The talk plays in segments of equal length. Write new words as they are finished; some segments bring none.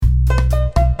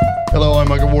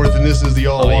Muckerworth, and this is the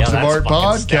All Walks of Art fucking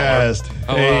podcast,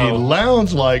 stellar. a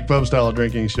lounge-like pub-style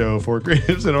drinking show for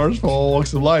creatives and artists from all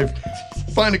walks of life.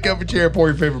 Find a comfy chair, pour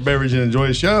your favorite beverage, and enjoy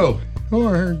the show.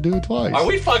 Or do it twice. Are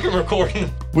we fucking recording?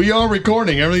 We are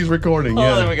recording. Everything's recording. Oh,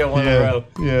 yeah. there we go. One in a row.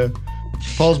 Yeah.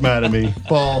 Paul's mad at me.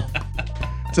 Paul.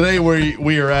 Today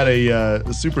we are at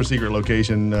a super secret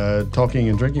location talking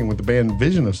and drinking with the band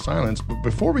Vision of Silence. But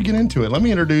before we get into it, let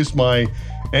me introduce my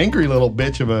angry little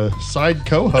bitch of a side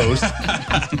co-host.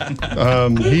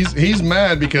 He's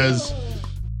mad because,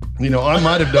 you know, I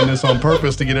might have done this on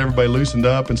purpose to get everybody loosened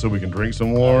up and so we can drink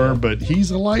some more, but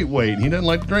he's a lightweight. He doesn't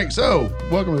like to drink. So,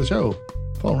 welcome to the show,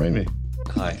 Paul Ramey.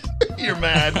 Hi. You're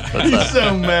mad. He's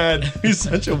so mad. He's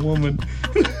such a woman.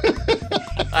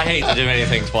 I hate to do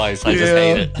anything twice. I just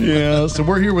hate it. Yeah. So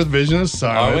we're here with Vision of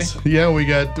Silence. Are we? Yeah, we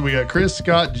got Chris,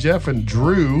 Scott, Jeff, and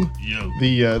Drew.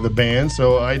 The band.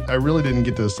 So I really didn't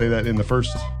get to say that in the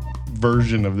first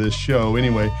version of this show.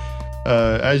 Anyway,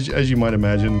 as you might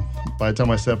imagine, by the time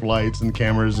I set up lights and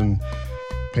cameras and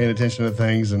paying attention to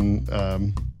things and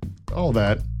all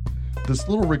that, this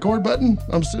little record button,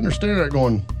 I'm sitting there staring at it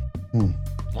going,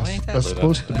 Why ain't that that's lit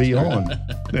up? supposed to be on,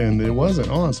 and it wasn't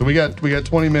on. So we got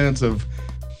 20 minutes of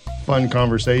fun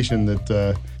conversation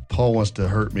that Paul wants to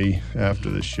hurt me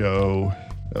after the show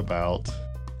about,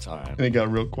 It's all right. and it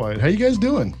got real quiet. How you guys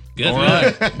doing? Good. All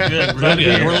right. Good. Real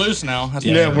good. We're loose now. That's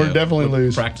Yeah, we're definitely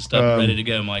loose. practiced up, ready to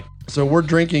go, Mike. So we're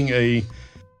drinking a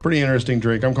pretty interesting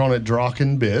drink. I'm calling it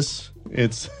Drachen Biss.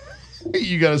 It's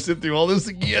you got to sit through all this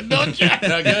again, don't you?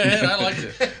 No, go ahead. I liked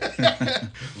it.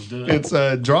 It's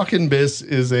Drachen Biss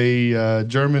is a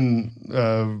German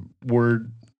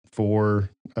word for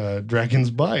dragon's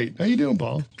bite. How you doing,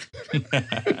 Paul?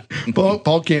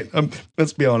 Paul can't.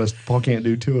 Let's be honest. Paul can't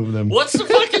do two of them. What's the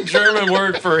fucking German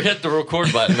word for hit the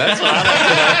record button? That's what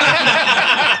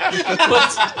I like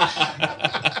to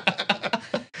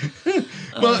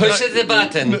know. Push the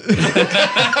button.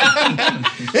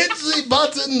 It's the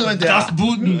button. Das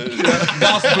Booten.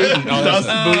 Das Booten. Oh, Das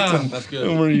Booten. That's good.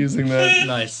 And we're using that.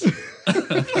 Nice.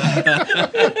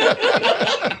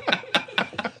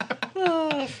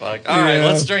 Fuck. All right, Yeah.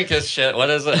 let's drink this shit. What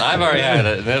is it? I've already had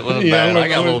it. It wasn't Yeah, bad. I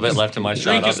got a little bit left in my shot.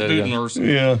 Drink I'll is do it again. Booten.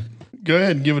 Yeah. Go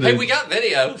ahead and give it Hey, a. we got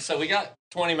video, so we got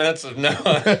 20 minutes of no.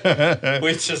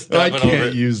 We just I dub it over can't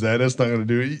it. use that. That's not going to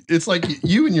do it. It's like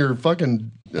you and your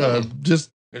fucking just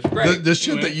It's great. the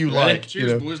shit that you Ready? like.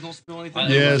 Cheers, You know? boys. Don't spill anything. I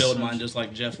Yes. overfilled mine just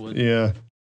like Jeff would. Yeah.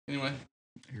 Anyway,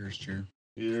 here's cheer.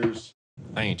 Cheers.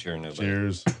 I ain't cheering nobody.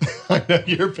 Cheers. I know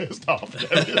you're pissed off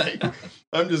at everything.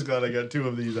 I'm just glad I got two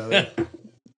of these out of it.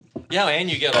 Yeah, and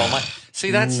you get all my. See,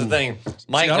 that's the thing.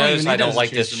 Mike I don't knows even I need don't those like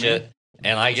this cheers, man. shit,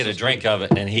 and I get a drink of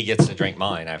it, and he gets to drink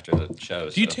mine after the show.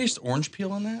 Do you so. taste orange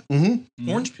peel on that? Mm-hmm.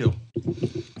 Orange peel.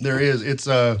 There is. It's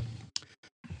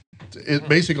it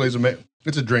basically is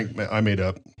it's a drink I made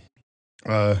up.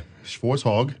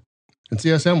 Schwarzhog. And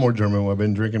see, I sound more German when I've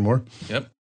been drinking more. Yep.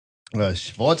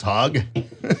 Schwarzhog.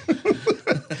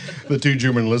 The two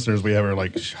German listeners we have are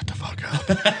like, shut the fuck up.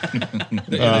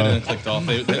 They didn't clicked off.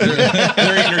 They're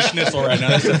eating their schnitzel right now.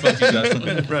 They said, fuck you,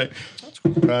 Justin.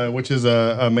 Right. Which is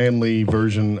a manly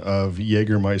version of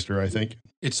Jägermeister, I think.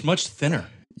 It's much thinner.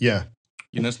 Yeah.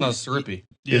 You know, it's not syrupy.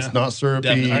 It's not syrupy.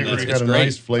 Definitely. It's It's got a great.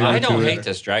 nice flavor I to don't it. hate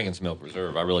this Dragon's Milk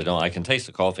Reserve. I really don't. I can taste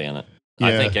the coffee in it.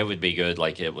 I Yeah. think it would be good,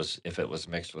 like if it was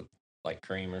mixed with like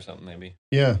cream or something, maybe.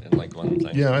 Yeah. And like one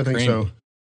thing. Yeah, I think Cream. so.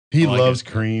 He I like loves it.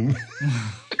 cream.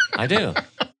 I do.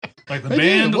 Like the Hey,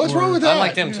 band. dude, what's or- wrong with that? I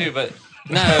like them too, but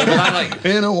no, but I like.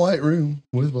 In a white room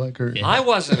with black curtains. I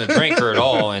wasn't a drinker at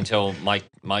all until Mike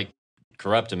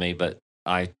corrupted me, but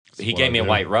he what gave I me a do.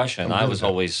 White Russian. I'm I good was at that.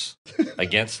 always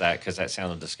against that because that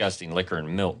sounded disgusting, liquor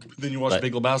and milk. Then you watch But-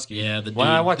 Big Lebowski. Yeah, the dude, Well,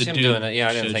 I watched the him dude doing it. Yeah,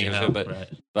 I didn't showed think you it was how, good, but right.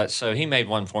 But so he made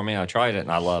one for me. I tried it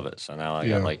and I love it. So now I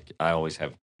Yeah. got I always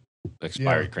have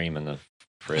expired cream in the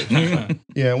fridge.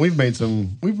 Yeah, we've made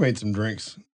some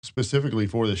drinks specifically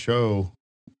for the show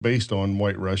based on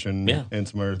White Russian Yeah. and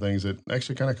some other things that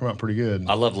actually kind of come out pretty good.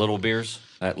 I love little beers.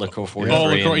 That Liquor 43. Oh,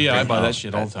 Liqueur, and yeah, I cream. buy that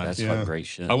shit all the time. That's Yeah. fucking great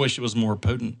shit. I wish it was more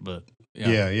potent, but yeah,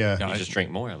 yeah. yeah. Yeah. You just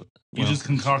drink more of it. You Well, just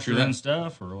concoct true your that. own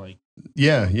stuff, or like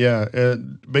Yeah.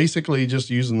 Basically, just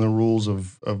using the rules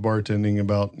of bartending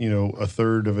about a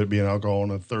third of it being alcohol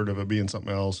and a third of it being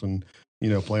something else, and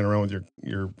playing around with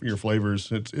your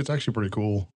flavors. It's actually pretty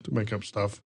cool to make up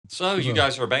stuff. So you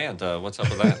guys are a band. What's up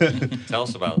with that? Tell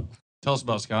us about it. Tell us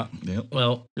about it, Scott. Yep.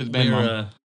 well, You're the band mom.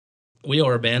 we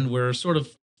are a band. We're sort of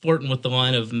flirting with the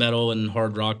line of metal and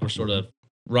hard rock. We're sort of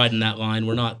riding that line.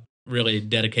 We're not really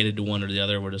dedicated to one or the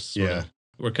other. We're just sort of,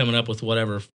 we're coming up with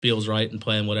whatever feels right and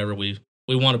playing whatever we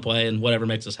want to play and whatever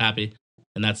makes us happy.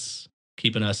 And that's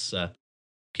keeping us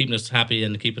happy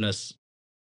and keeping us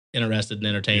interested and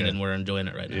entertained, Yeah. and we're enjoying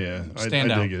it right now. Yeah, I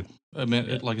Stand out. dig it. I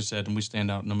mean, like I said, and we stand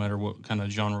out no matter what kind of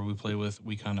genre we play with.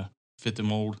 We kind of fit the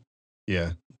mold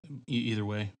Yeah. either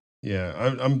way.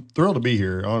 Yeah, I'm thrilled to be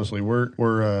here. Honestly,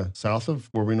 we're south of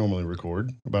where we normally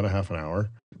record, about a half an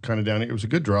hour, kind of down. It was a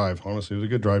good drive. Honestly, it was a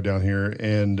good drive down here,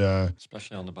 and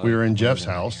Especially on the bike. we were in Jeff's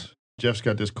house. Jeff's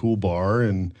got this cool bar,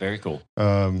 and Very cool.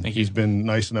 he's been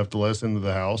nice enough to let us into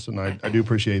the house, and I do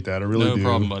appreciate that. I really No do.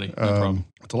 problem, buddy. No problem.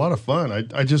 It's a lot of fun.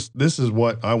 I just this is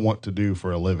what I want to do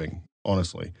for a living,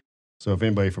 honestly. So if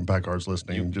anybody from Packard's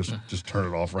listening, just turn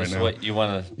it off right This is now. what you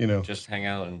want to, You know, just hang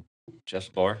out in Jeff's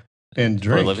bar and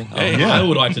for a drink. living. Hey, yeah. I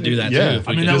would like to do that Yeah. too. If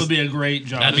I we mean, could. that would be a great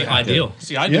job. That'd be ideal.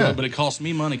 See, I do Yeah. it, but it costs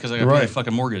me money because I got to pay Right. a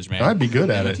fucking mortgage, man. I'd be good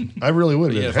at it. I really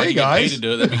would. But yeah, if I Hey could get paid guys, to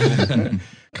do it, that'd be cool.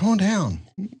 come on down.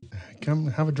 Come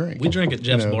have a drink. We drink at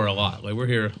Jeff's You know. bar a lot. Like we're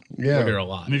here Yeah. a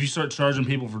lot. I mean, if you start charging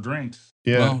people for drinks,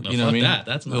 Yeah. Well, No, you know what I fuck mean? that.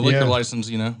 That's the not- liquor Yeah. license,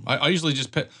 you know. I usually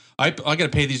just pay. I got to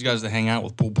pay these guys to hang out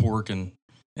with pulled pork and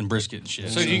brisket and shit.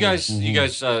 So do you guys,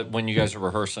 when you guys are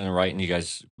rehearsing and writing, you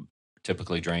guys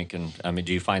typically drink, and I mean,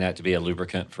 do you find that to be a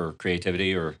lubricant for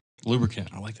creativity, or Lubricant.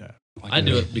 I like that. I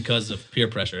do it because of peer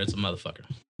pressure. It's a motherfucker.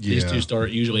 These Yeah. two start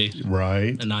usually,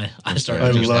 Right. and I start. I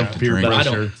to just love like- peer but I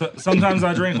pressure. don't. sometimes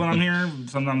I drink when I'm here,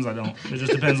 sometimes I don't. It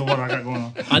just depends on what I got going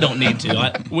on. I don't need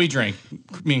to. We drink.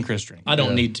 Me and Chris drink. I don't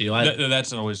Yeah. need to.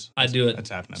 That's always. I do it That's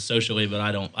happening. socially, but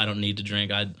I don't need to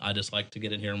drink. I just like to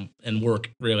get in here and work.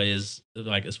 Really is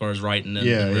like as far as writing and,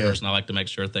 Yeah, and yeah. rehearsing. I like to make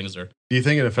sure things are. Do you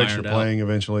think it affects your Ironed out. playing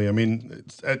eventually? I mean,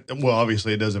 well,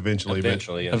 obviously it does eventually.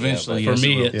 eventually? Eventually, For yes,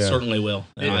 me, it will. it Yeah. certainly will.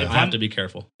 And Yeah, I if have I'm- to be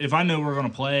careful. If I know we're going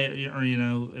to play, or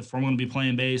if I'm going to be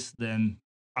playing bass, then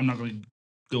I'm not going to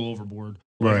go overboard.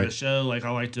 Like Right. at a show, like I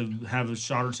like to have a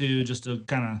shot or two just to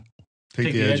kind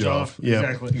Take the edge off. Yeah,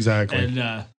 exactly.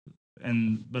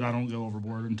 but I don't go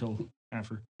overboard until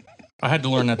after. I had to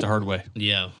learn that the hard way.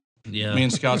 Yeah. Yeah. Me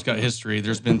and Scott's got history.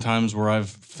 There's been times where I've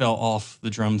fell off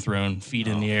the drum throne, feet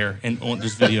in the air, and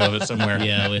there's video of it somewhere.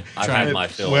 yeah. I've had my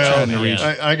fill. Well, trying to reach.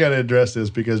 I got to address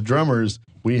this because drummers,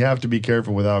 we have to be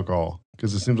careful with alcohol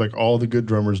because it seems like all the good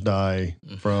drummers die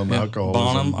from alcohol.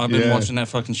 Bonham. I've been watching that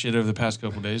fucking shit over the past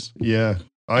couple of days. Yeah,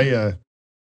 in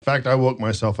fact, I woke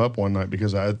myself up one night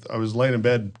because I was laying in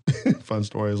bed. Fun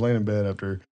story. I was laying in bed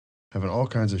after having all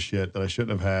kinds of shit that I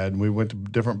shouldn't have had. And we went to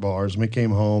different bars and we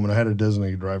came home and I had a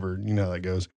designated driver. You know how that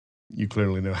goes. You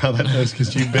clearly know how that goes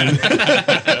because you've been.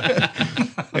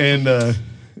 And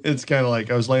it's kind of like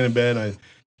I was laying in bed.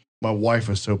 My wife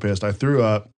was so pissed. I threw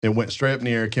up. It went straight up in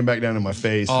the air, came back down in my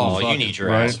face. Oh, fuck. you need your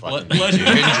Right. ass fucking.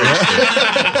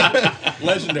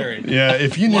 Legendary. Yeah,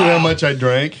 if you knew how much I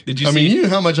drank, Did you I mean, see- you knew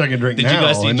how much I can drink Did now. you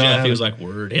guys see and not Jeff? have He was it. like,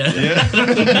 "Word, yeah." Yeah.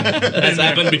 That's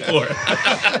happened before.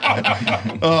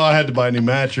 Oh, I had to buy a new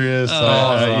mattress.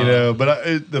 Oh. You know, but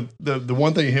the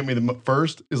one thing that hit me the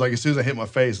first is like as soon as I hit my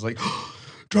face, it's like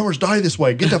drummers die this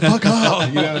way. Get the fuck up.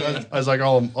 You know, I was like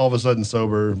all of a sudden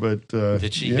sober. But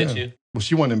Did she hit you? Well,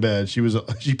 she wasn't in bed. She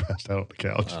passed out on the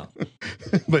couch. Oh.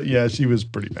 But yeah, she was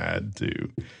pretty mad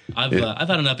too. I've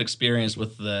had enough experience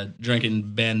with the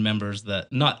drinking band members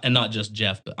that not just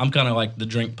Jeff, but I'm kind of like the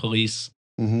drink police.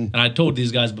 Mm-hmm. And I told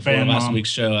these guys before Band last mom. week's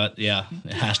show,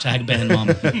 hashtag band mom.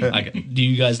 Like, do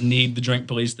you guys need the drink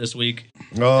police this week?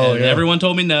 Oh And yeah. everyone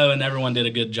told me no, and everyone did a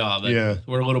good job. Like, Yeah.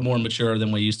 we're a little more mature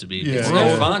than we used to be. Yeah. It's We're no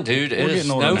older. fun, dude. It We're is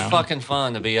getting older no now. fucking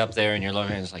fun to be up there and you're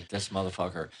looking and it's like this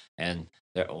motherfucker. And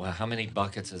well, how many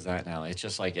buckets is that now? It's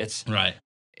just like Right.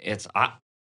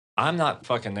 I'm not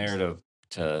fucking there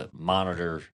to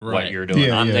monitor what Right. you're doing.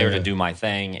 Yeah, I'm yeah, there yeah. to do my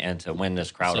thing and to win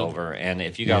this crowd So- over. And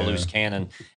if you got a Yeah. loose cannon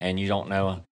and you don't know,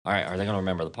 all right, are they going to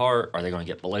remember the part? Are they going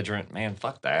to get belligerent? Man,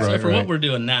 fuck that. Right. So for what we're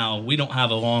doing now, we don't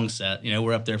have a long set. You know,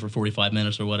 we're up there for 45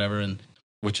 minutes or whatever, and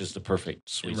Which is the perfect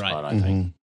sweet Right. spot, I think.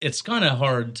 Mhm. it's kind of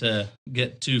hard to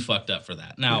get too fucked up for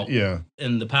that. Now, Yeah.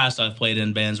 in the past, I've played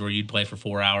in bands where you'd play for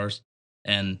 4 hours,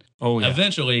 and Oh yeah.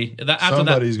 eventually, after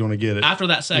Somebody's going to get it. after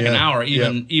that second Yeah. hour,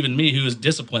 even me who is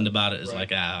disciplined about it is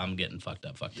like, I'm getting fucked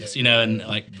up. Fuck this, you know. And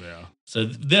like, so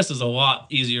this is a lot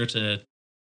easier to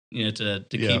to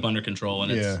Yeah. keep under control,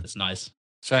 and Yeah. it's nice.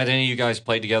 So had any of you guys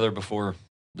played together before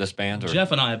this band? Or?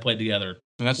 Jeff and I have played together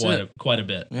And that's quite it. quite a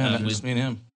bit. Yeah, that's just me and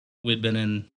him. We'd been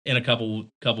in a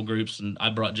couple groups, and I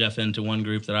brought Jeff into one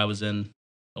group that I was in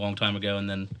a long time ago, and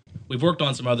then we've worked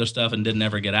on some other stuff and didn't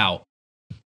ever get out.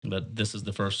 But this is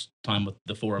the first time with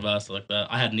the four of us like that.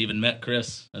 I hadn't even met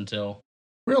Chris until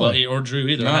Really? or Drew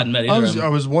either. No. I hadn't met I either was of I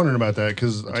them was wondering about that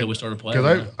because until we started playing.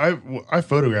 I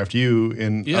photographed you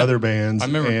in Yeah. other bands, I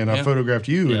remember, and I yeah. photographed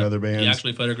you in Yeah. other bands. He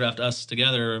actually photographed us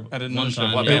together I didn't one notice that.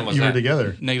 time. What yeah. band was you were that?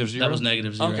 together. Negative zero. That was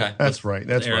Negative Zero. Okay. That's right.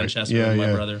 That's Aaron right. Chester Yeah, and my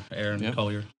yeah. brother, Aaron Yep.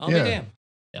 Collier. Oh, Yeah. damn.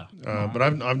 Yeah. But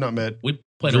I've not met. We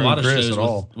played Drew a lot of and Chris shows at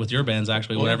all. with your bands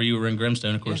actually. Well, Whenever you were in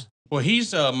Grimstone, of course. Well,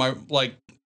 he's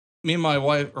me and my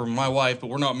wife, but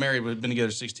we're not married. We've been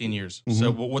together 16 years. Mhm.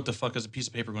 So what the fuck is a piece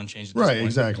of paper going to change? At this Right, point?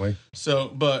 exactly. So,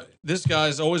 but this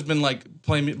guy's always been like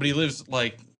playing, but he lives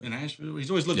like in Asheville. He's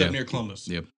always lived up near Columbus.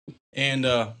 Yep. And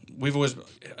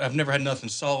I've never had nothing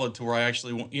solid to where I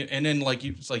actually want. And then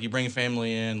it's like you bring a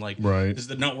family in, like Right. this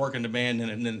is not working the band,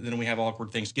 and then we have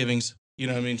awkward Thanksgivings. You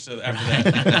know what I mean? So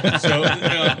after that,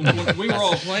 so we were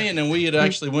all playing, and we had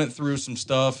actually went through some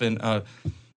stuff, and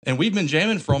we've been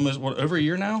jamming for almost over a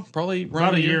year now, probably around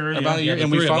About a year, about a yeah. year, and The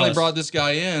we three of finally us. brought this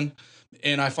guy in,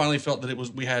 and I finally felt that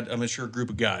we had a mature group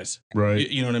of guys. Right.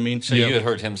 You know what I mean? So you had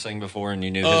heard him sing before and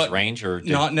you knew his range, or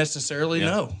Not necessarily.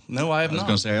 Yeah. No, I have I was not.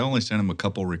 gonna say I only sent him a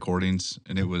couple recordings,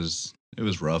 and it was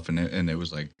rough, and it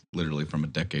was like literally from a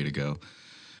decade ago.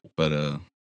 But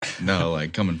no,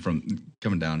 like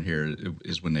coming down here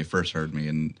is when they first heard me,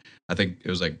 and I think it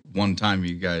was like one time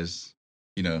you guys,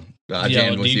 I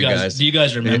jammed with you guys. Do you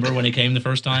guys remember when he came the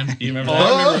first time? Do you remember Oh, that?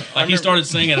 I remember. Like he started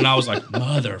singing, and I was like,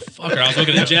 "Motherfucker!" I was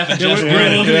looking at Jeff, and Yeah, Jeff we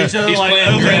were looking at each other He's like,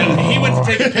 playing okay. Grim. He went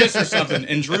to take a piss or something,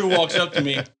 and Drew walks up to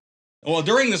me. Well,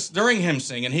 during him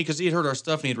singing, because he had heard our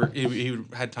stuff, and he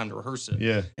had time to rehearse it.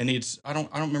 Yeah. And I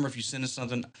don't remember if you sent us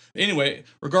something. Anyway,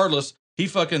 regardless, he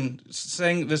fucking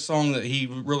sang this song that he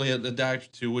really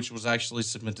adapted to, which was actually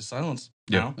 "Submit to Silence."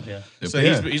 Now, Yeah. so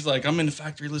Yeah. he's like, I'm in the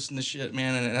factory listening to shit,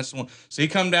 man, and that's the one. So he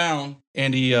come down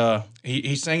and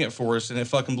he sang it for us, and it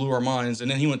fucking blew our minds. And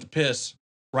then he went to piss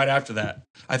right after that.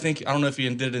 I don't know if he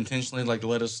did it intentionally, like to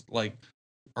let us like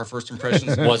our first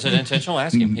impressions. was it intentional?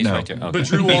 Ask him. He's No. right there. Okay. But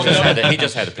Drew he walked just up-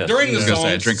 had to piss. During the I was gonna say,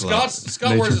 I song, drink a lot.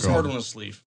 Scott wears his Nature heart call. on his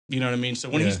sleeve. You know what I mean? So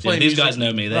when Yeah. he's Yeah, playing these music, guys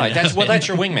know me. They Right. know. That's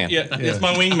your wingman. yeah, it's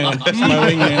my wingman. It's my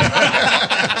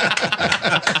wingman.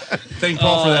 Thank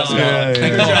Paul for that, Scott. Yeah,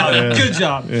 Thank yeah. Paul. Yeah. Good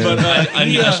job. But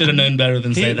I should have known better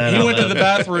than say that. He out went to loud. the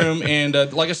bathroom, and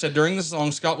like I said, during the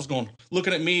song, Scott was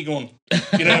looking at me, going,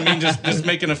 you know what I mean, just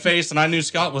making a face, and I knew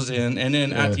Scott was in. And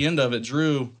then at the end of it,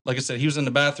 Drew, like I said, he was in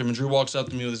the bathroom, and Drew walks up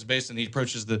to me with his bass, and he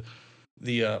approaches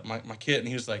my kit, and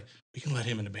he was like, "We can let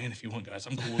him in the band if you want, guys.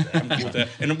 I'm cool with that. I'm cool with that."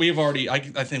 And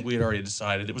I think we had already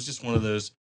decided it was just one of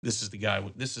those. This is the guy.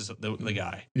 This is the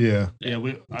guy. Yeah. Yeah,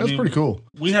 That's pretty cool.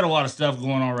 We had a lot of stuff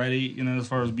going already, as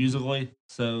far as musically.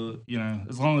 So,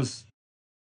 as long as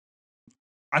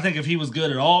I think if he was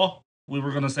good at all, we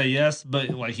were gonna say yes, but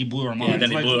like he blew our minds.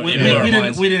 then he Like, blew- we, he blew our we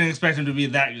minds. didn't expect him to be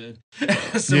that good.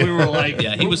 So we were like,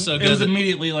 Yeah, he was so It good was that-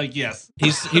 immediately like yes.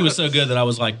 He was so good that I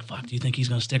was like, "Fuck, do you think he's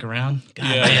gonna stick around?" God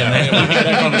Yeah, damn, man. we had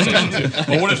that conversation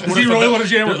too. Well, what if Does he really want to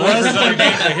jam with what if us? there's other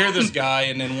bands that hear this guy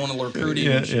and then want to recruit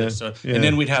him and shit? Yeah, So, yeah. and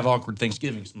then we'd have awkward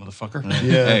Thanksgivings, motherfucker.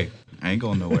 Yeah. Hey, I ain't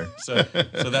going nowhere. So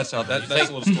that's how that's a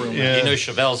little story. on that. Yeah. You know,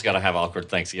 Chevelle's got to have awkward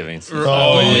Thanksgivings.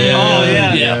 Oh, yeah. Oh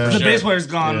yeah, Yeah, The for bass sure. player's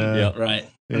gone, Yeah. Right.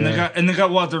 and they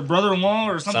got what, their brother-in-law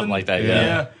or something, Something like that, Yeah,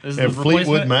 yeah. Is the And Fleetwood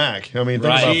replacement? Mac. I mean, think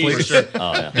Right. about Jeez. Fleetwood.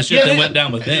 Oh yeah. The shit Yeah, that they- went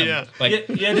down with them. Yeah. Like,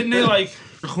 yeah, didn't they like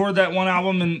record that one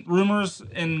album in Rumors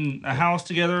in a house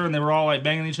together, and they were all like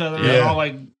banging each other, and Yeah. all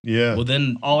like Yeah. well,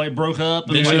 then broke up.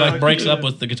 And then she like breaks yeah. up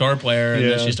with the guitar player, and Yeah.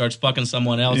 then she starts fucking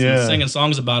someone else Yeah. and singing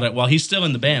songs about it while he's still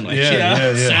in the band. Like, Yeah, shit,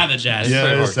 yeah, yeah. savage ass. Yeah,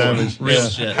 pretty it's hardcore. savage. Real Yeah.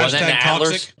 shit. Well, then the Hashtag Adlers.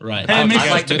 toxic. Right. Hey, I'd Mick-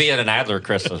 like to be at an Adler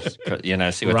Christmas.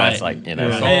 See what Right. that's like. Yeah.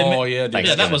 Oh yeah, dude. Thanks,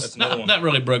 Yeah, that That's was another one. that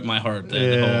really broke my heart. The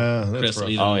Yeah, whole that's Chris rough.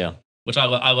 leaving, Oh yeah. which I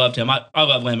loved him. I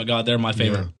love Lamb of God. They're my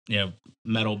favorite,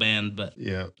 metal band. But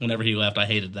Yeah. whenever he left, I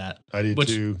hated that. I did Which-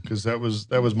 too, because that was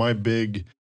my big,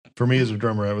 for me as a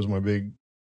drummer, that was my big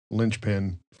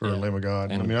linchpin for Yeah. Lamb of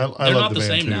God. And I mean, I They're love not the band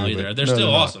same too, now but either. They're no,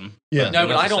 still not. awesome. Yeah. No, They're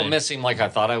but not I the don't same. miss him like I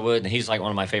thought I would. And he's like one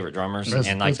of my favorite drummers. That's-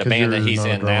 and like that's the 'cause band that you're he's not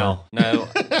a in now. No,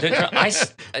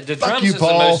 the drums you, is the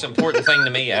Paul. most important thing to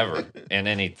me ever in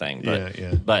anything. But Yeah,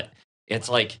 yeah. but it's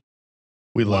like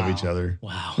We love Wow. each other.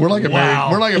 Wow. We're like a Wow.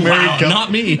 married Wow, couple.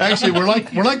 not me. Actually, we're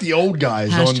like the old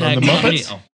guys on Hashtag the not me.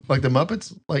 Muppets. Like the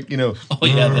Muppets, like Oh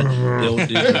yeah, the old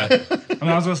dude. Right. I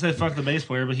mean, I was gonna say fuck the bass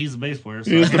player, but he's the bass player.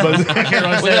 So He's the bass- I can't really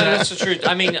well, say that. that's the truth.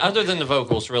 I mean, other than the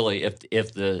vocals, really, if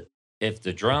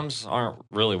the drums aren't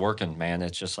really working, man,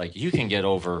 it's just like you can get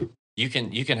over. You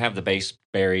can have the bass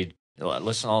buried.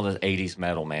 Listen to all the '80s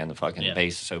metal, man. The fucking Yeah.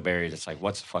 bass is so buried. It's like,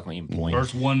 what's the fucking even point?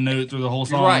 First one note through the whole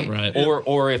song. Right. Right.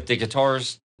 Or if the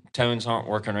guitar's tones aren't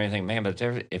working or anything, man. But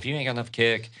if you ain't got enough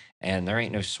kick and there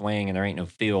ain't no swing and there ain't no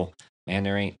feel, man,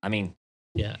 there ain't. I mean,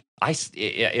 Yeah.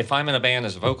 If I'm in a band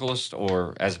as a vocalist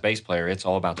or as a bass player, it's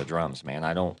all about the drums, man.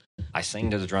 I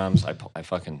sing to the drums. I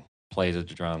fucking play to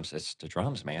the drums. It's the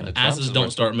drums, man. The drums Asses is don't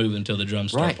what- start moving until the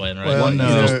drums start Right. playing. Right. Well, One, you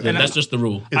uh, know, That's just the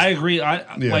rule. I agree. Yeah.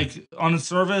 Like on a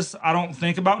service, I don't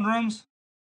think about drums,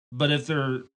 but if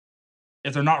they're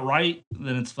if they're not right,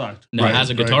 then it's fucked. No, Right, as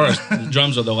a right. guitarist, the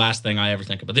drums are the last thing I ever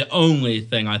think about. The only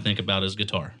thing I think about is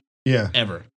guitar, Yeah.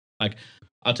 ever. Like,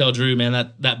 I'll tell Drew,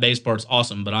 man, that bass part's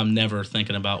awesome, but I'm never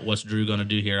thinking about what's Drew going to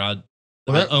do here. I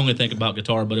only think about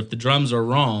guitar, but if the drums are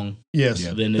wrong, Yes.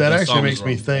 Yeah. then That the actually song makes is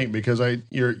me wrong. think because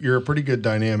you're a pretty good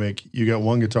dynamic. You got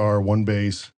one guitar, one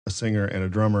bass, a singer, and a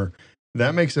drummer.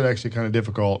 That makes it actually kind of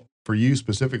difficult for you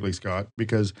specifically, Scott,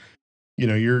 because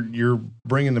you're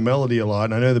bringing the melody a lot.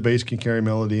 And I know the bass can carry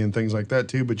melody and things like that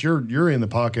too, but you're in the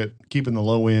pocket, keeping the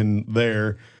low end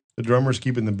there. The drummer's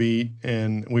keeping the beat,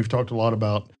 and we've talked a lot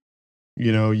about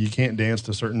you can't dance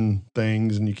to certain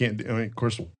things, and you can't. I mean, of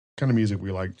course, kind of music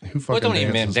we like. Who fucking Well, don't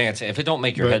even dances? dance if it don't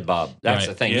make your Right. head bob. That's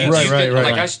Right. the thing. Yeah. You Right, could- right, Like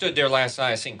right. I stood there last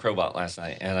night. I seen Crowbot last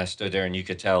night, and I stood there, and you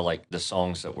could tell like the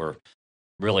songs that were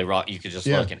really rock. You could just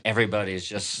Yeah. look, and everybody is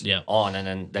just Yeah. on. And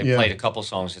then they Yeah. played a couple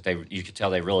songs that you could tell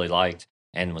they really liked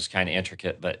and was kind of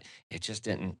intricate, but it just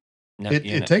didn't. No,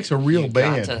 It takes a real you got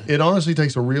band. to- It honestly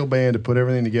takes a real band to put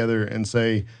everything together and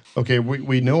say, okay,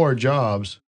 we know our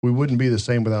jobs. We wouldn't be the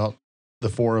same without the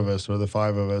four of us or the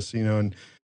five of us, And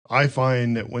I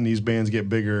find that when these bands get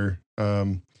bigger,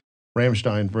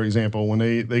 Rammstein, for example, when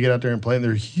they get out there and play, and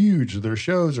they're huge. Their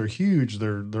shows are huge.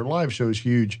 Their live show is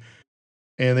huge.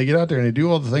 And they get out there and they do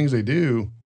all the things they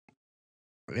do.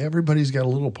 Everybody's got a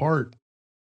little part.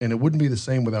 And it wouldn't be the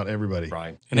same without everybody.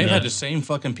 right. And they've Yeah. had the same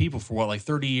fucking people for what, like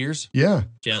 30 years? Yeah.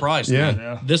 Yeah. Christ, Yeah. man.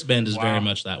 Yeah. This band is Wow. very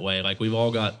much that way. Like, we've all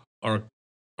got our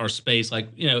space. Like,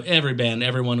 every band,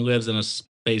 everyone lives in a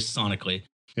space sonically.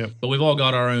 Yep. But we've all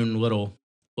got our own little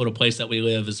place that we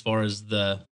live as far as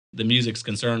the music's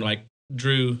concerned. Like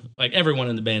Drew, like everyone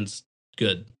in the band's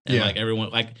good, and Yeah. like everyone,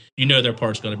 like their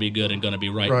part's going to be good and going to be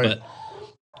right. Right. But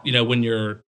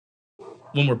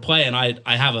when we're playing, I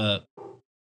have a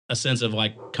sense of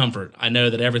like comfort. I know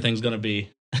that everything's going to be.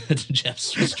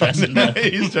 Jeff's stressing.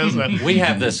 He's just We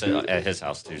have this at his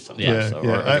house too. Sometimes. Yeah, so, yeah.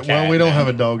 or the Well, cat, we don't man. have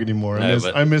a dog anymore.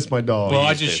 No, I miss my dog. Well,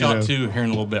 I used just to, shot two here in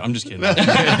a little bit. I'm just kidding.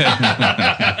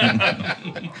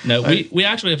 No, we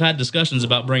actually have had discussions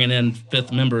about bringing in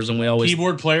fifth members, and we always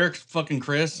Keyboard player, fucking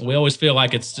Chris. feel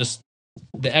like it's just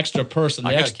the extra person,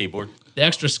 I got a keyboard. the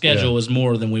extra schedule is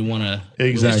more than we want to.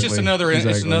 Exactly. It's just another. It's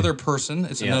Exactly. another person.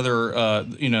 It's Yeah. another.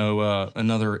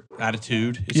 Another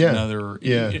attitude. It's Yeah. another.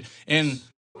 Yeah. And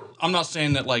I'm not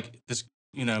saying that like this.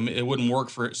 It wouldn't work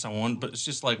for someone, but it's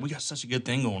just like we got such a good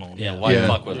thing going on. Yeah. Why Yeah.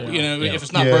 fuck with it? Yeah. If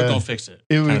it's not Yeah. broke, don't fix it.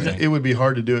 It kind would of thing. it would be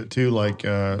hard to do it too, like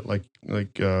I'm trying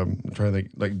to think,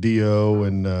 like Dio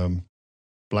and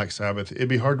Black Sabbath. It'd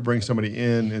be hard to bring somebody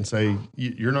in and say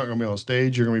you're not going to be on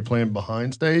stage. You're going to be playing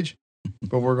behind stage,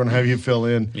 but we're going to have you fill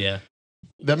in. Yeah,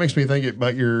 That makes me think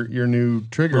about your new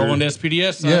trigger. Rolling to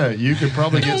SPS. Son. Yeah, you could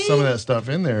probably get some of that stuff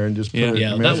in there and just put Yeah. it.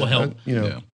 Yeah, that will help.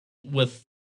 Yeah. with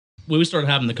when we started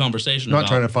having the conversation, Not about,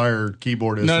 trying to fire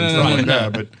keyboardists No, and no, stuff no, like no.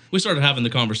 that, but we started having the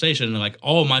conversation, and like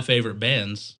all my favorite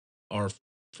bands are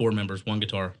four members, one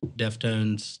guitar.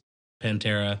 Deftones,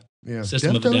 Pantera, yeah,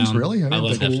 System of a Deftones, Down. really? I didn't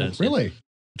love think- Deftones. Really?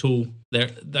 Tool. They're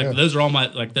like Yeah. those are all my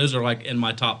those are like in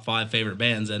my top 5 favorite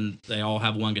bands, and they all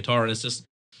have one guitar, and it's just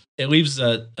it leaves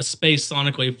a space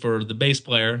sonically for the bass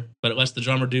player, but it lets the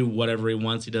drummer do whatever he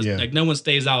wants. He does Yeah. like no one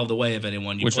stays out of the way of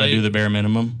anyone. You Which play, I do the bare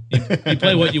minimum. you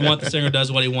play what you want. The singer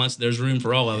does what he wants. There's room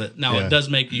for all of it. Now Yeah. it does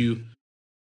make you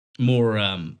more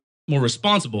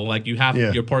responsible. Like you have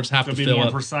Yeah. your parts have To to be fill more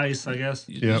up. precise, I guess.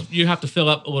 Yep. You have to fill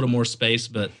up a little more space,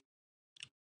 but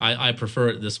I prefer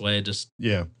it this way. Just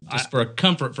Yeah, for a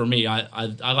comfort for me.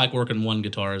 I like working one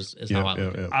guitar is how I yeah, like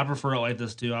it. yeah. I prefer it like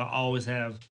this too. I always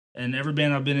have. And every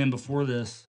band I've been in before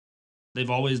this, they've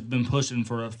always been pushing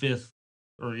for a fifth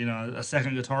or a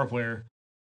second guitar player.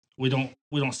 We don't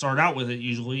start out with it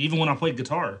usually. Even when I played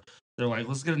guitar, they're like,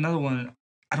 "Let's get another one."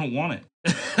 I don't want it.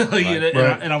 Like,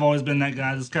 Right. and I've always been that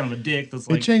guy that's kind of a dick. That's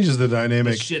like It changes the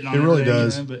dynamic. shitting It on really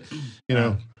everything, does. But You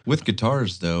know, With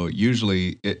guitars, though,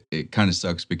 usually it kind of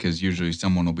sucks because usually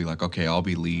someone will be like, "Okay, I'll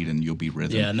be lead and you'll be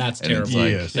rhythm." Yeah, and that's And it's terrible.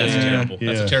 like- Yes. That's Yeah. terrible.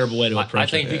 That's Yeah. a terrible way to I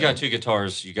approach think it. if you got two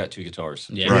guitars, you got two guitars.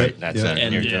 Yeah. Right. That's Yeah. it.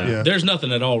 And you're yeah. done. Yeah. there's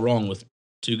nothing at all wrong with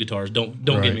two guitars. Don't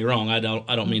Right. get me wrong. I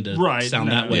don't mean to Right, sound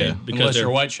no. that way Yeah. because Unless they're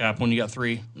you're Whitechapel when you got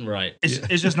 3. right.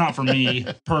 it's just not for me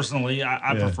personally.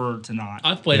 I Yeah. prefer to not.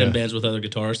 I've played Yeah. in bands with other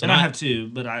guitarists, And I have two,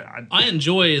 but I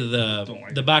enjoy Don't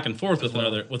like the it. back and forth with As well.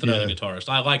 another Yeah. guitarist.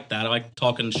 I like that. I like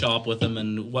talking shop with them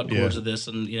and what Yeah. chords of this,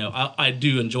 and I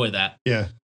do enjoy that. yeah,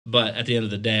 But at the end of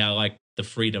the day, I like the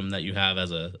freedom that you have as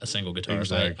a single guitarist.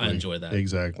 exactly. I enjoy that.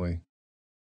 Exactly.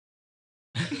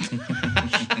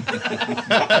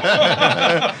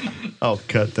 I'll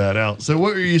cut that out. So,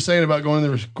 what were you saying about going to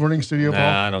the recording studio, Paul?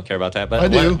 Nah, I don't care about that. But I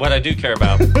do. What I do care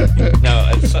about,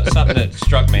 no, it's something that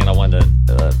struck me, and I wanted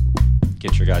to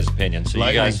get your guys' opinion. So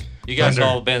Lightning. you guys Thunder.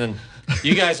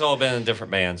 all been in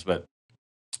different bands, but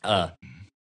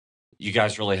you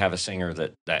guys really have a singer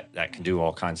that can do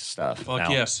all kinds of stuff. Fuck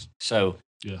yes. So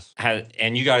Yes.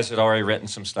 and you guys had already written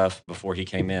some stuff before he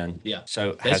came in. Yeah.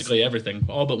 So Basically everything,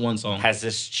 all but one song. has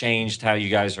this changed how you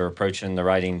guys are approaching the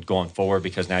writing going forward?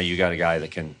 Because now you got a guy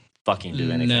that can fucking do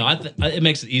anything. No, it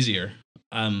makes it easier.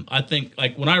 I think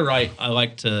like when I write, I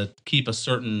like to keep a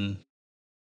certain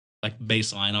like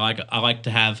baseline. I like to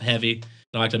have heavy.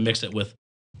 I like to mix it with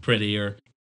pretty or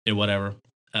whatever.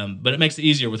 But it makes it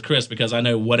easier with Chris because I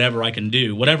know whatever I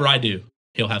do,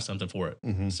 he'll have something for it.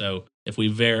 Mm-hmm. So if we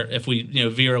veer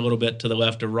a little bit to the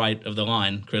left or right of the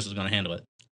line, Chris is going to handle it.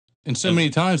 And so many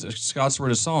times Scott's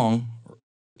wrote a song,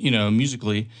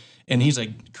 musically, and he's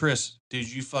like, Chris, dude,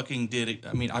 you fucking did it.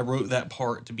 I mean, I wrote that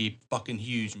part to be fucking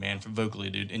huge, man, for vocally,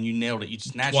 dude, and you nailed it. You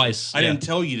snatched Twice, it. I yeah. didn't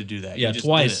tell you to do that. Yeah, You just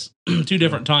twice, did it. 2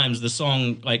 different times. The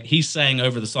song, like he sang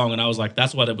over the song, and I was like,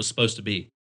 "That's what it was supposed to be."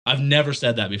 I've never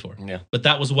said that before. Yeah. But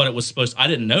that was what it was supposed. I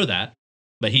didn't know that,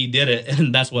 but he did it,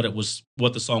 and that's what it was.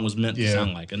 What the song was meant to Yeah.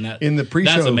 sound like, and In the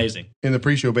pre-show, that's amazing. In the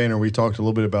pre-show banner, we talked a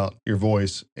little bit about your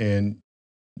voice, and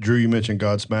Drew, you mentioned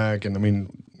Godsmack, and I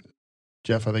mean,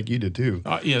 Jeff, I think you did too.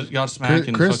 Yeah, Godsmack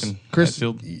and fucking Chris,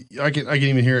 Hatfield. I can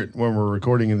even hear it when we're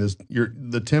recording in this.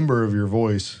 The timbre of your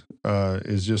voice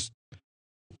is just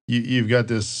you've got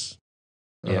this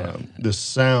this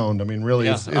sound. I mean, really,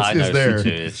 Yeah, it's I know there. too.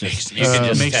 It's just you can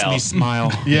just makes tell. me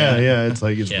smile. Yeah, it's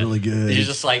like it's Yeah. really good. You're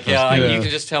just like, Yeah. you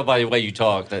can just tell by the way you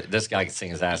talk that this guy can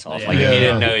sing his ass off. Like, Yeah. if he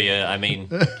didn't know you, I mean,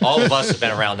 all of us have been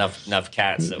around enough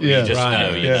cats that we Yeah. just Right.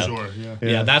 know, you Yeah. know. Sure. Yeah.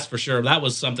 Yeah, that's for sure. That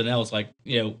was something else. Like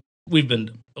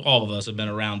all of us have been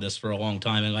around this for a long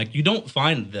time, and like you don't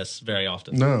find this very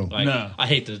often. No. Like, No. I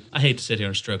hate to sit here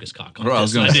and stroke his cock. Bro, I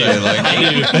was going gonna to say, like, I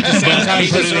do.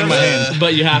 Sometimes put it in my hand.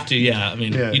 But you have to, yeah. I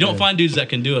mean, Yeah, you don't yeah. find dudes that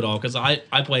can do it all because I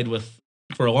played with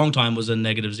for a long time was in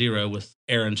Negative Zero with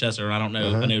Aaron Chesser, and I don't know.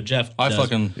 Uh-huh. I know Jeff. I does.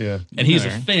 fucking Yeah. and he's a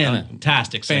Aaron.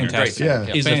 fantastic singer. Fantastic. Yeah.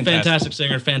 He's a Fantastic. fantastic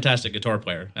singer, fantastic guitar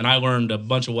player, and I learned a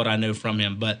bunch of what I know from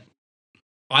him. But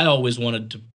I always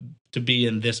wanted to be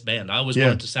in this band. I always Yeah.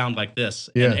 wanted to sound like this.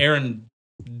 Yeah. And Aaron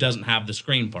doesn't have the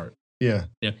scream part. Yeah.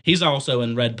 Yeah, he's also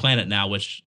in Red Planet now,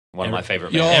 which One of my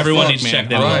favorite Yo, bands. everyone fuck, needs to man. check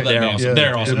them I love out. that They're band. awesome. Yeah.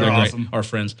 They're awesome. They're They're awesome. great. Our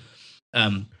friends.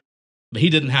 But he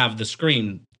didn't have the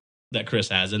scream that Chris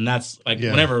has, and that's like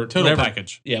Yeah. whenever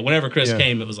package. Yeah, whenever Chris Yeah.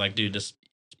 came, it was like, dude, this is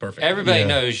perfect. Everybody Yeah.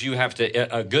 knows you have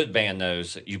to. A good band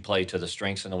knows that you play to the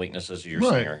strengths and the weaknesses of your Right,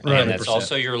 singer, right. and that's 100%.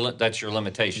 also that's your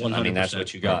limitation. I mean, that's 100%.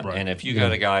 what you got. Right. And if you Yeah.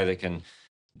 got a guy that can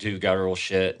do guttural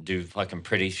shit, do fucking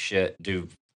pretty shit, do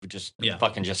just Yeah.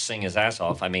 fucking just sing his ass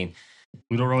off. I mean,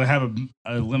 We don't really have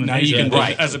a limitation. Now you can,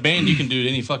 Right. as a band, you can do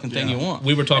any fucking thing Yeah. you want.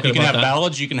 We were talking You can about have that.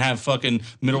 ballads. You can have fucking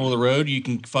middle of the road. You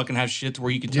can fucking have shit to where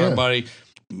you can tell Yeah. everybody,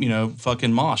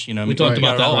 fucking mosh. We talked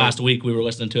about that all last week. We were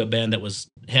listening to a band that was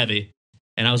heavy,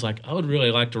 and I was like, I would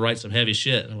really like to write some heavy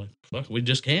shit. And I'm like, fuck, we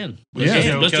just can.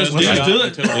 Yeah. Let's just Let's do just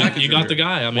it. do it. You got the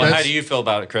guy. I mean, well, how That's- do you feel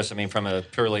about it, Chris? I mean, from a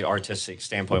purely artistic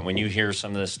standpoint, when you hear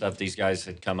some of the stuff these guys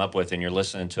had come up with, and you're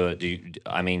listening to it,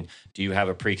 do you have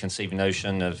a preconceived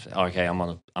notion of okay, I'm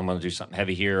gonna do something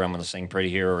heavy here, I'm gonna sing pretty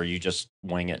here, or you just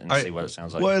wing it and see what it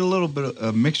sounds like? Well, a little bit of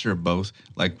a mixture of both.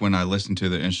 Like when I listen to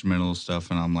the instrumental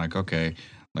stuff and I'm like, okay,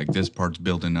 like this part's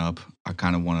building up. I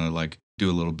kind of want to like do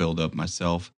a little build up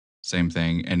myself. Same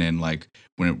thing. And then like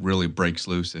when it really breaks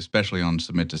loose, especially on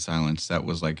Submit to Silence, that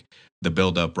was like the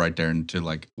build up right there into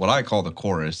like what I call the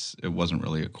chorus. It wasn't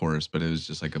really a chorus, but it was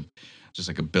just like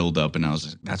a build up. And I was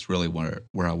like, that's really where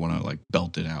I want to like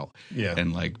belt it out Yeah.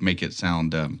 and like make it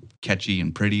sound catchy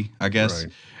and pretty, I guess.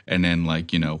 Right. And then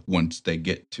like, once they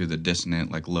get to the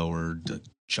dissonant, like lower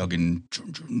chugging,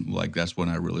 like that's when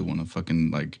I really want to fucking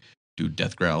like do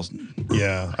death growls.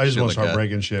 Yeah, I just Shit want to like start that.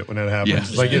 breaking shit when that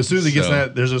happens. Yeah. Like as soon as it gets So-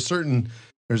 that,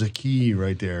 there's a key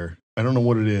right there. I don't know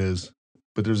what it is,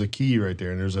 but there's a key right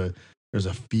there, and there's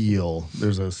a feel,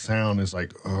 there's a sound. It's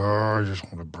like, oh, I just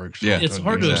want to break shit. Yeah. it's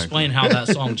hard to Exactly. explain how that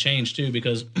song changed too,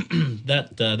 because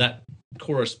that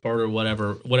chorus part or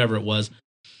whatever it was,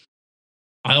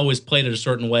 I always played it a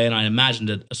certain way and I imagined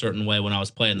it a certain way when I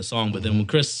was playing the song. But then when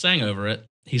Chris sang over it,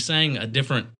 he sang a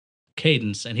different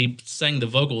cadence and he sang the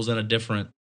vocals in a different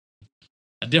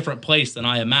place than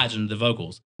I imagined the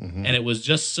vocals. Mhm. And it was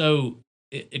just so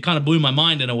it kind of blew my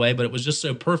mind in a way, but it was just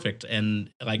so perfect. And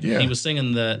like Yeah. he was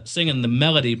singing the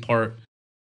melody part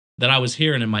that I was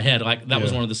hearing in my head. Like that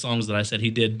was Yeah. one of the songs that I said he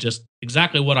did just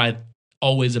exactly what I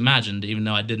always imagined, even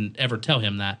though I didn't ever tell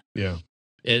him that. Yeah.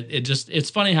 It's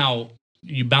funny how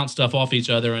you bounce stuff off each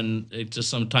other and it just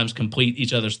sometimes complete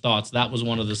each other's thoughts. That was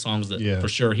one of the songs that Yeah. for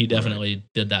sure he definitely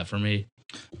did that for me.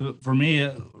 For me,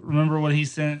 remember what he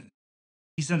sent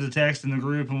he sent a text in the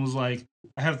group and was like,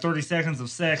 I have 30 seconds of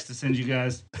sex to send you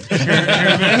guys.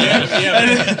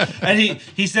 And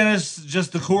he sent us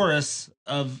just the chorus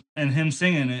and him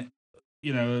singing it.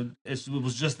 You know, it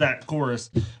was just that chorus,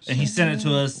 and he sent it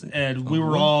to us, and we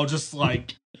were all just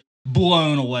like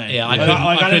blown away. Yeah, I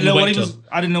didn't know what he was.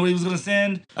 I didn't know what he was going to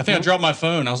send. I think I dropped my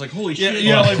phone. I was like, "Holy shit!"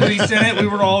 Yeah, like when he sent it, we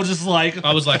were all just like,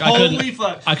 I was like, "Holy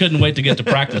fuck!" I couldn't wait to get to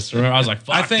practice. I was like,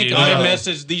 "Fuck." I think dude. I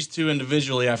messaged these two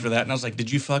individually after that, and I was like,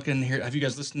 "Did you fucking hear? Have you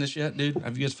guys listened to this yet, dude?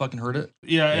 Have you guys fucking heard it?"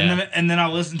 Yeah, and then I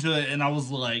listened to it, and I was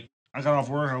like, I got off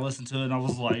work, I listened to it, and I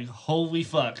was like, "Holy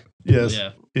fuck!" Yes.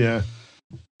 Yeah.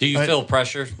 Do you feel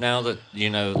pressure now that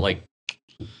like?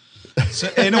 So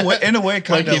in a way,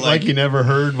 kind of like you never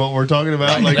heard what we're talking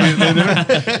about. Like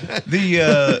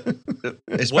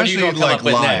especially like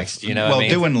live. Next, you know, well, what I mean?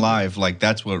 doing live, like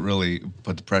that's what really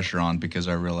put the pressure on, because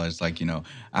I realized, like, you know,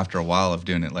 after a while of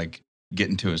doing it, like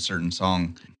getting to a certain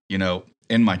song, you know,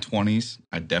 in my 20s,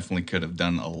 I definitely could have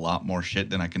done a lot more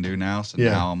shit than I can do now. So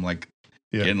now I'm like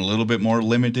getting a little bit more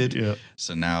limited. Yeah.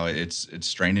 So now it's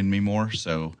straining me more.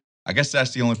 So I guess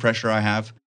that's the only pressure I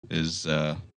have is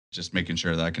just making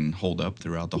sure that I can hold up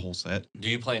throughout the whole set. Do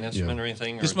you play an instrument or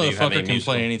anything? This motherfucker can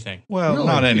play anything. Well, really?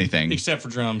 Not anything. Except for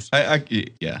drums.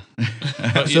 Yeah.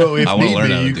 So if need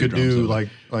be, you could do like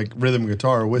rhythm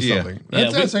guitar with something.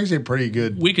 That's actually pretty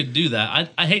good. We could do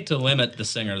that. I hate to limit the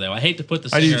singer, though. I hate to put the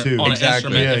singer on an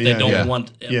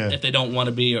instrument if they don't want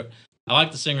to be. I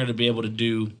like the singer to be able to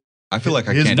do. I feel like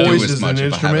I can't do as much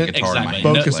if I have a guitar in my hand.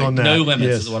 Focus on that. No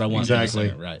limits is what I want.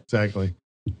 Exactly. Right. Exactly.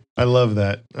 I love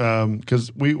that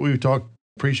because we talked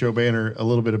pre-show banner a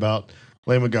little bit about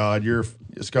Lamb of God.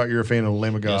 Scott, you're a fan of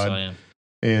Lamb of God. Yes, I am.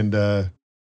 And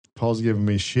Paul's giving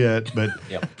me shit, but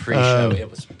pre-show. It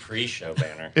was pre-show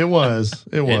banner. It was.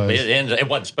 It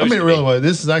wasn't supposed to be. It really was.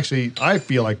 This is actually. I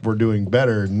feel like we're doing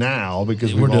better now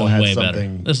because we're doing way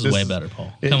something. Better. This is way better,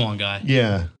 Paul. Come on, guy.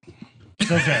 Yeah. It's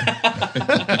okay.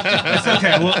 It's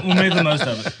okay. We'll make the most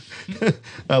of it.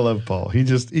 I love Paul. He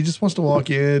just wants to walk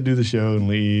in, do the show, and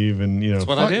leave, and that's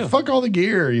what I do. Fuck all the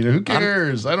gear. You know, who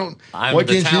cares? Why can't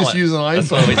you just use an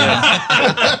iPhone?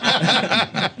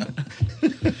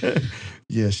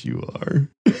 Yes, you are.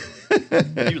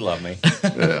 You love me.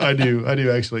 I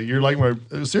do actually. You're like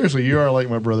seriously, you are like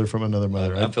my brother from another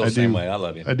mother. I feel the same way. I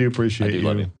love you. I do appreciate you.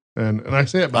 Love you. And I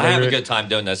say it about I have a good time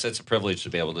doing this. It's a privilege to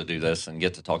be able to do this and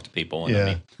get to talk to people. And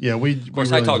of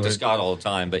course, I talk to Scott all the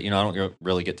time, but I don't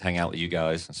really get to hang out with you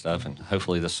guys and stuff. And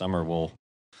hopefully this summer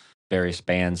various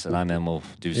bands that I'm in will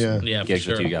do some gigs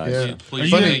with you guys.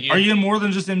 Yeah. Are you in more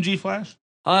than just MG Flash?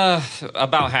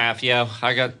 About half. Yeah,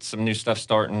 I got some new stuff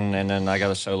starting, and then I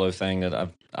got a solo thing that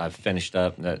I've finished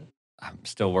up that I'm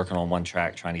still working on one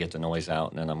track, trying to get the noise out,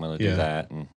 and then I'm going to do that.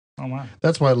 And oh wow,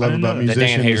 that's what I love about musicians. The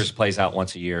Dan Haters plays out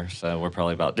once a year, so we're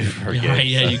probably about due for a gig.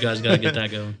 Yeah, you guys got to get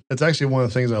that going. It's actually one of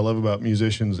the things I love about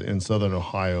musicians in Southern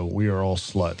Ohio. We are all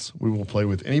sluts. We will play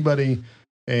with anybody,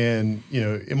 and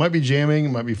it might be jamming, it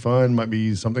might be fun, it might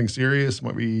be something serious, it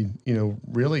might be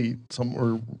really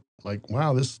somewhere like,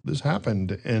 wow, this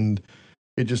happened, and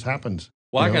it just happens.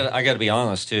 Well, I got to be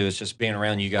honest too. It's just being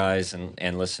around you guys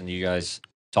and listening to you guys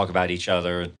talk about each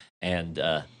other and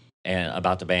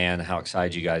about the band, how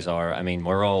excited you guys are. I mean,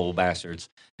 we're all old bastards,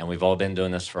 and we've all been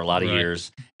doing this for a lot of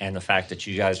years. And the fact that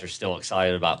you guys are still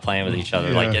excited about playing with each other,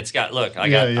 like it's got. Look, I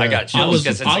got chills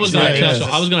because I was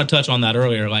going to touch on that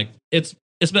earlier. Like it's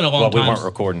been a long time. Well, we weren't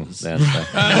recording then. So.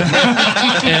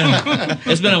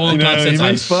 It's been a long time since he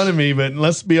makes fun of me, but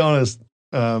let's be honest.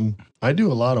 I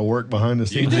do a lot of work behind the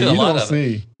scenes. You don't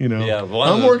see, Yeah,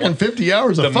 I'm working 50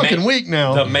 hours a fucking week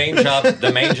now. The main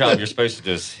job you're supposed to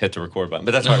do is hit the record button.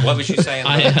 But that's right. What was you saying?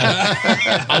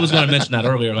 I was going to mention that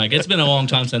earlier. Like, it's been a long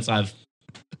time since I've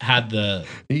had the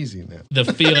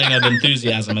feeling of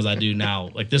enthusiasm as I do now.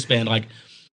 Like this band, like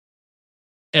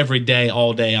every day,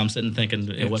 all day, I'm sitting thinking,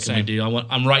 what can we do?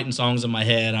 I'm writing songs in my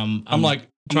head. I'm like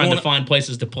trying to find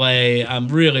places to play. I'm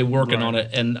really working on it,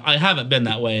 and I haven't been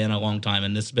that way in a long time,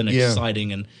 and it's been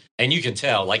exciting. And you can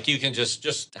tell, like you can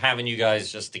just having you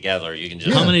guys just together. You can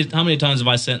just how many times have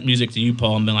I sent music to you,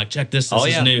 Paul, and been like, check this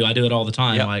is new. I do it all the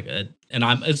time. Like, and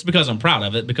it's because I'm proud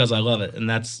of it, because I love it, and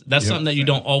that's something that you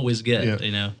don't always get.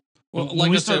 Well,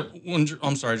 like I said,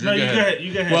 I'm sorry, Drew. No,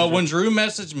 you go ahead. Well, when Drew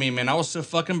messaged me, man, I was so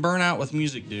fucking burnt out with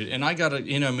music, dude. And I gotta,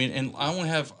 and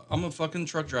I'm a fucking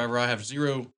truck driver. I have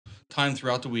zero time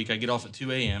throughout the week. I get off at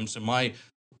 2 a.m. So I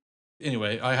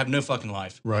have no fucking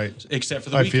life. Right. Except for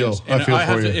the weekends. I feel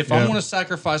for you. If I want to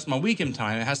sacrifice my weekend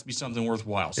time, it has to be something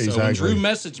worthwhile. So when Drew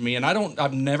messaged me, and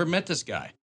I've never met this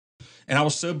guy. And I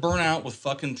was so burnt out with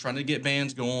fucking trying to get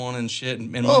bands going and shit.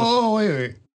 And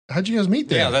wait. how'd you guys meet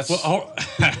there? Yeah, that's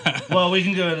Well, we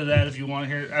can go into that if you want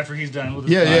to hear after he's done with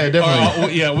his yeah,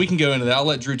 definitely. yeah, we can go into that. I'll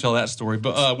let Drew tell that story.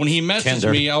 But when he messaged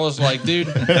Tinder. me, I was like, dude,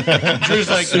 Drew's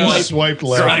like, Swiped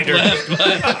left.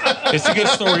 it's a good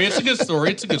story. It's a good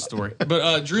story. It's a good story.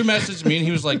 But Drew messaged me and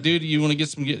he was like, dude, you want to get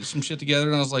some shit together?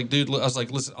 And I was like, dude,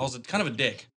 listen, I was kind of a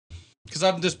dick because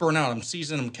I'm just burnt out. I'm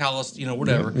seasoned. I'm calloused.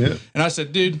 Whatever. Yeah. And I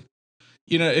said, dude,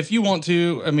 if you want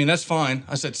to, I mean, that's fine.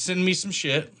 I said, send me some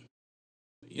shit.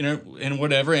 And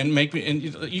whatever, and make me, and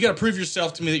you got to prove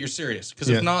yourself to me that you're serious. Because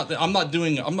if not, I'm not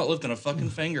lifting a fucking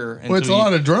finger. Well, it's a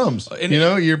lot of drums.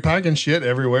 You're packing shit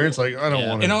everywhere. It's like, I don't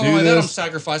want to do and all like this. that, I'm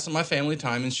sacrificing my family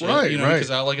time and shit. Right. Because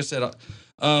like I said,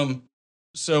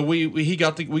 so we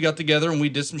got together and we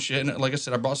did some shit. And like I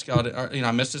said, I brought Scott. I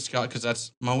messaged Scott because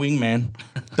that's my wingman.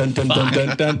 Dun dun dun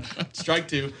dun dun. Strike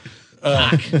two.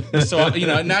 So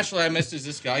naturally I messaged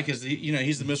this guy because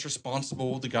he's the most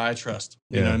responsible, the guy I trust.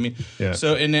 You know what I mean? Yeah.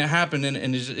 So and it happened and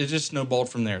it just snowballed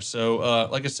from there. So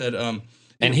like I said,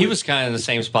 and he was kind of in the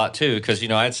same spot too, because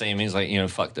I'd say him, he's like,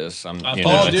 fuck this. How many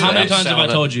times have I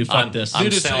told you, fuck this? I'm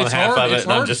Dude, selling it's half hard. of it, It's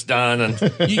and I'm hard. just done. And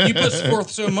you put forth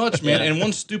so much, man, and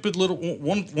one stupid little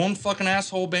one fucking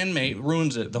asshole bandmate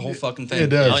ruins it, the whole fucking thing.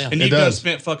 It does. Oh, yeah. And It you've done does.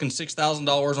 spent fucking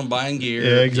 $6,000 on buying gear.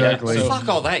 Yeah, exactly. So fuck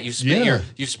all that. You spent Yeah.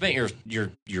 you spent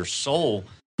your soul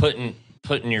putting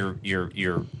your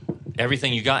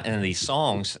everything you got into these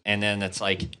songs, and then it's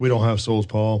like, We don't have souls,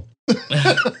 Paul.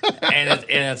 and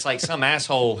it's like some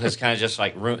asshole has kind of just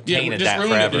like tainted just that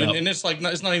ruined it, forever. dude. And it's like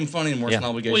it's not even funny anymore. It's an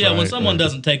obligation. Well, yeah, when Right, someone right.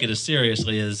 doesn't take it as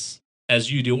seriously as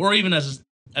you do, or even as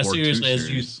Or too seriously as you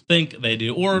serious. think they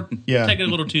do, or Yeah. take it a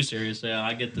little too serious. Yeah,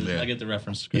 I get the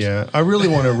reference. Chris. Yeah, I really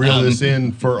want to reel this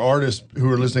in for artists who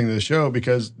are listening to the show,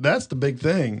 because that's the big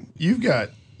thing. You got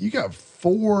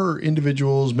 4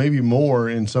 individuals, maybe more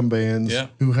in some bands, Yeah.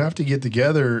 who have to get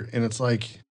together, and it's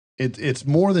like it's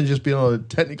more than just being able to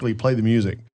technically play the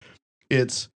music.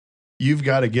 It's you've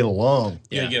got to get along.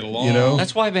 You gotta get along. You know?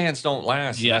 That's why bands don't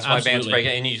last. Yeah, That's why bands absolutely. break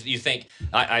it. And you think,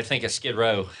 I think of Skid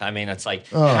Row. I mean, it's like,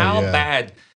 Oh, how yeah.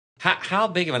 bad, how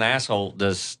big of an asshole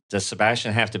does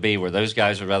Sebastian have to be where those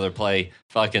guys would rather play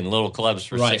fucking little clubs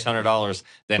for Right. $600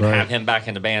 than Right. have him back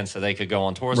in the band so they could go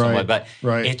on tour Right. somewhere? But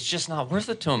Right. it's just not worth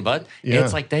it to him, bud. Yeah.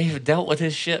 It's like they've dealt with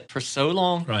his shit for so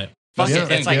long. Right. Fuck Yeah.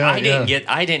 it. It's like Yeah,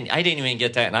 I didn't even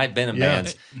get that, and I've been in Yeah.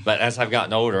 bands. But as I've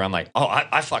gotten older, I'm like, oh,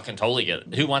 I fucking totally get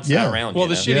it. Who wants Yeah. that around? Well,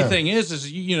 you the know? shitty Yeah. thing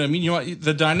is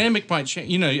the dynamic might change.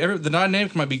 The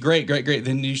dynamic might be great.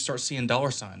 Then you start seeing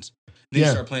dollar signs. Then Yeah.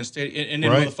 you start playing stadium, and then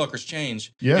Right. motherfuckers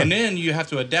change. Yeah. And then you have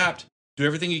to adapt, do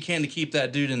everything you can to keep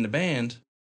that dude in the band.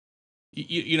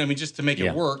 You know what I mean? Just to make Yeah.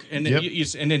 it work. And then Yep.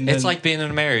 and then It's like being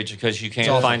in a marriage because you can't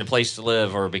awful. find a place to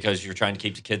live or because you're trying to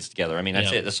keep the kids together. I mean,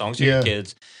 that's Yeah. it. The songs are Yeah. your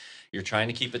kids. You're trying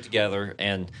to keep it together.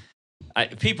 And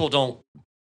people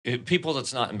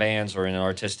that's not in bands or in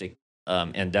artistic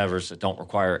endeavors that don't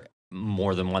require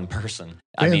more than one person.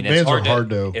 I mean, it's bands hard, are hard,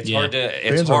 though. It's Yeah. hard to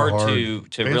Bands are hard. to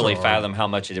Bands really are hard. fathom how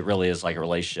much it really is like a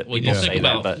relationship. Well, People you say think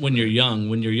that, about but when you're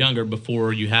younger,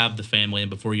 before you have the family and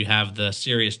before you have the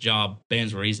serious job,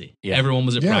 bands were easy. Yeah. Everyone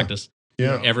was at Yeah. practice.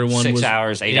 Yeah. Everyone 6 was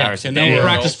hours, 8 yeah. hours a And day. no one They're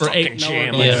practiced all for 8 fucking no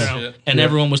jamming. one Yeah. knows Yeah. shit. and Yeah.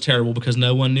 everyone was terrible because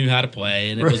no one knew how to play,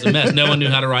 and it was a mess. No one knew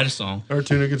how to write a song, Or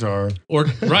tune a guitar. or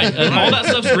right. And all that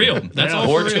stuff's real. That's all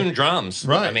Or for real. tune drums.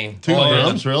 Right. I mean, Tune Oh, yeah.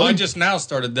 drums, really? I just now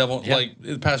started devil Yeah. like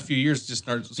in the past few years. Just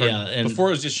started. Yeah, and- before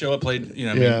it was just show up, played.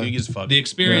 Yeah. You gives a fuck. The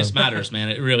experience matters, man.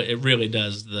 It really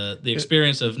does. The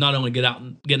experience of not only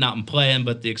getting out and playing,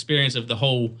 but the experience of the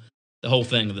whole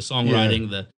thing, the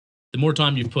songwriting, the more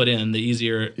time you've put in, the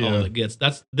easier all Yeah. of it gets.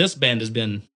 This band has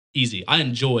been easy. I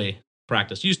enjoy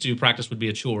practice. Used to practice would be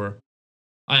a chore.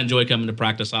 I enjoy coming to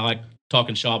practice. I like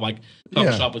talking shop,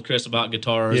 Yeah. shop with Chris about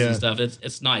guitars Yeah. and stuff.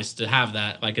 It's nice to have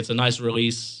that. Like, it's a nice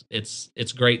release. It's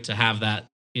great to have that,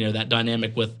 that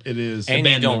dynamic with It is. and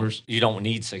band members. you don't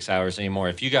need 6 hours anymore.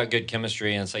 If you got good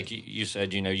chemistry, and it's like you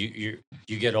said, you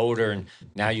get older, and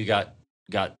now you got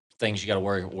things you got to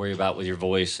worry about with your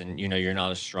voice, and you're not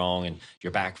as strong, and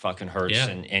your back fucking hurts, Yeah.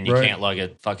 and you Right. can't lug a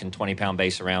fucking 20-pound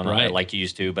bass around Right. like you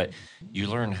used to. But you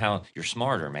learn how you're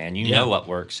smarter, man. You Yeah. know what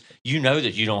works. You know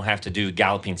that you don't have to do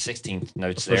galloping 16th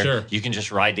notes For there. sure. You can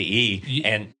just ride the E, You-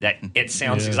 and that it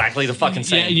sounds Yeah. exactly the fucking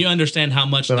Yeah, same. you understand how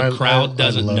much But the I crowd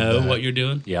doesn't love know that. what you're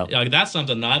doing. Yep. Like, that's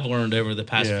something that I've learned over the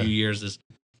past Yeah. few years is,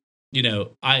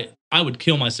 I would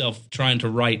kill myself trying to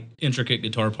write intricate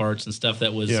guitar parts and stuff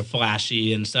that was Yep.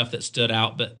 flashy and stuff that stood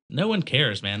out, but no one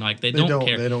cares, man. Like, they They don't don't-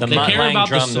 care. they don't The They care. Mutt care Lang about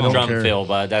the drum, song. drum care. fill,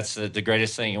 but that's the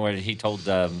greatest thing. Where he told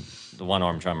the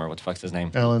one-arm drummer, what the fuck's his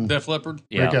name? Alan. Def Leppard.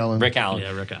 Yeah, Rick Allen. Rick Allen.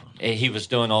 Yeah, Rick Allen. He was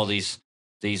doing all these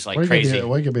like Why crazy. you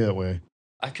gotta be that way?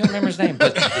 I couldn't remember his name,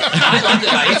 but I loved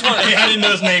it. I didn't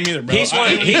know his name either, bro.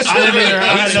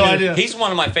 I had no idea. He's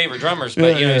one of my favorite drummers,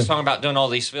 but he's talking about doing all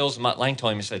these fills. Mutt Lange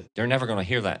told him, he said, they're never going to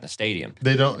hear that in the stadium.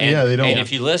 They don't. And, they don't. And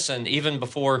if you listen, even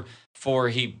before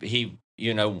he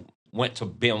went to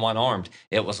being one-armed,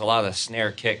 it was a lot of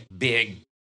snare kick, big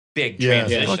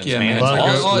transitions, Fuck yeah, man. man.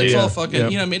 It's awesome. It's all fucking, you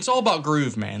know what I mean? It's all about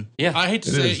groove, man. Yeah. I hate to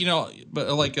It say is. it, but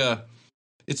like,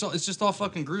 it's just all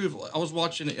fucking groove. I was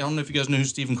watching, I don't know if you guys know who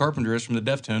Stephen Carpenter is from the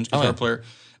Deftones, guitar player.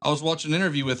 I was watching an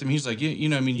interview with him. He's like, you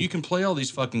know, I mean, you can play all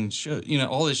these fucking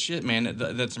all this shit, man,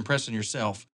 that's impressing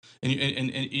yourself. And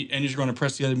you're going to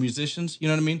impress the other musicians, you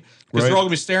know what I mean? Because they're all going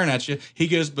to be staring at you. He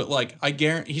goes, but like, I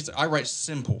guarantee, I write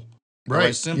simple.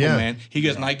 Right, simple, man. He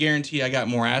goes, and I guarantee I got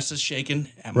more asses shaking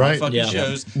at my fucking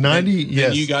shows 90,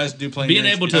 than you guys do playing. Being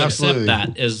able to Absolutely.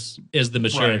 accept that is the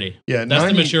maturity. Right. Yeah, that's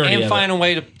 90, the maturity. And of find it. a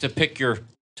way to pick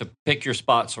your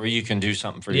spots where you can do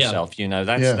something for yourself. You know,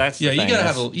 that's the you thing.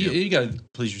 gotta you gotta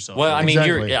please yourself. Well, I mean,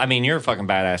 Exactly. you're a fucking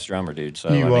badass drummer, dude.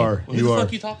 So You I mean, are. who You the are.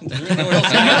 fuck you talking to? No,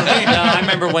 I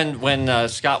remember when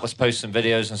Scott was posting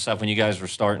videos and stuff when you guys were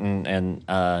starting and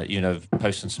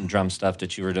posting some drum stuff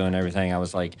that you were doing and everything. I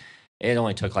was like, it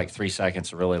only took like 3 seconds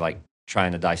to really like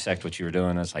trying to dissect what you were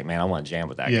doing. It's like, man, I want to jam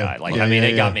with that guy. Like,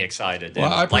 it got me excited. Well, I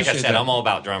like I appreciate said, that. I'm all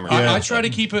about drummers. I try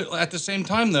to keep it at the same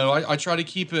time though. I try to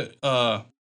keep it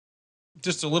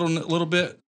just a little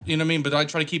bit. You know what I mean? But I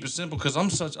try to keep it simple because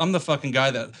I'm the fucking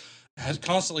guy that has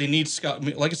constantly needs Scott.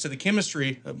 Like I said, the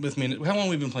chemistry with me. How long have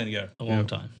we been playing together? A long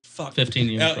time. Fuck, 15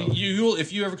 years. You'll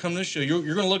if you ever come to this show, you're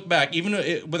going to look back, even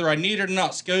whether I need it or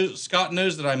not. Scott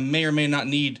knows that I may or may not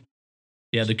need.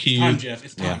 Yeah, the cue. It's time, Jeff.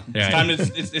 It's time. Yeah. It's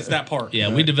time. It's that part.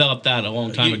 Yeah, we developed that a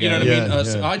long time ago. You know what I mean? Yeah.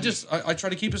 So I try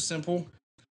to keep it simple,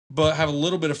 but have a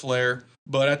little bit of flair.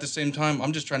 But at the same time,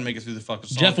 I'm just trying to make it through the fucking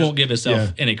song. Jeff won't give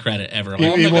himself any credit ever. Well, He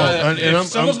I'm the guy won't. that, And if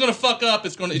someone's going to fuck up,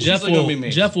 it's usually going to be me.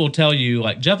 Jeff will tell you,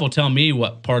 like, Jeff will tell me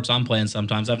what parts I'm playing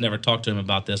sometimes. I've never talked to him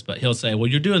about this, but he'll say, well,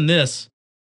 you're doing this.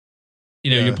 You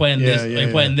know, you're playing this,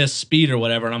 you're playing this speed or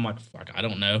whatever. And I'm like, fuck, I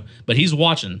don't know. But he's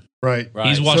watching. Right.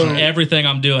 He's watching So- everything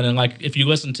I'm doing. And like, if you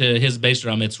listen to his bass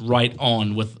drum, it's right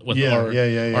on with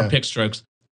our pick strokes.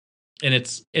 And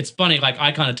it's funny. Like,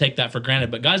 I kind of take that for granted,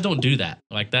 but guys don't do that.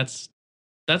 Like, that's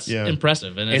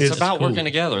impressive. And It's about cool. working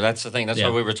together. That's the thing. That's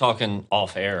why we were talking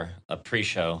off air, a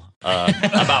pre-show,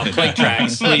 about click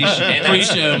tracks.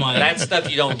 Pre-show, Mike. That's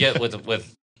stuff you don't get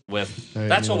with.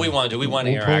 That's what we want to do. We want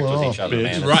to interact with each other,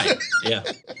 man. Right. Yeah.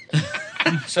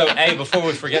 So, hey, before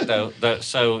we forget though,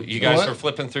 so you guys are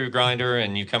flipping through Grindr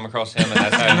and you come across him, and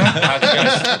that's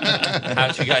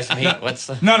how'd you guys meet? What's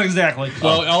the? Not exactly.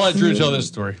 Well, I'll let Drew tell this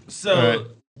story. So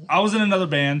I was in another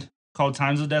band called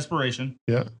Times of Desperation.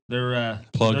 Yeah. They're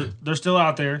Plug. They're still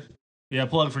out there. Yeah,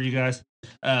 plug for you guys.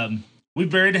 We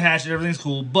buried the hatchet. Everything's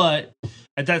cool. But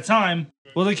at that time,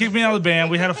 they kicked me out of the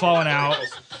band. We had a falling out.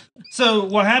 So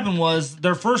what happened was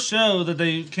their first show that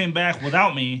they came back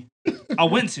without me, I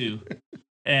went to,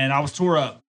 and I was tore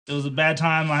up. It was a bad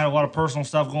time. I had a lot of personal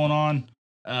stuff going on.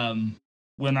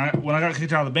 When I got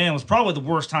kicked out of the band, it was probably the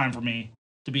worst time for me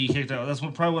to be kicked out. That's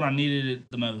probably when I needed it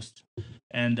the most.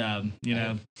 And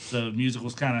so music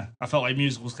was I felt like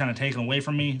music was kind of taken away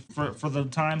from me for the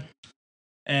time.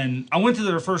 And I went to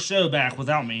their first show back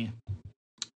without me,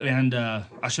 and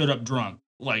I showed up drunk.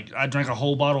 Like, I drank a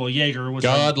whole bottle of Jaeger. Which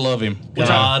God love him.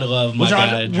 God love my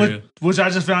guy, Drew. Which I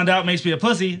just found out makes me a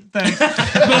pussy. Thanks.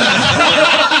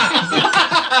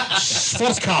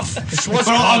 Schwarzkopf. But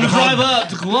on the drive up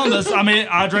to Columbus,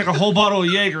 I drank a whole bottle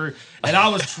of Jaeger, and I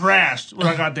was trashed when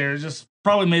I got there. Just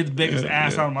probably made the biggest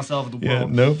ass out of myself in the Yeah,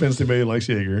 world. no offense to anybody who likes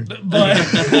Jaeger.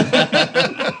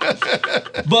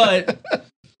 But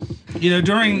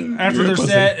after their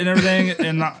set and everything,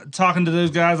 and talking to those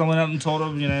guys, I went up and told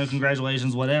them,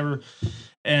 congratulations, whatever.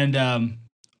 And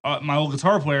my old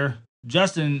guitar player,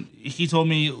 Justin, he told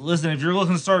me, listen, if you're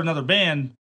looking to start another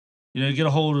band, get a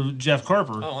hold of Jeff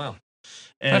Carper. Oh wow!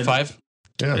 And, High five.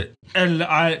 Yeah. And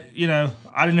I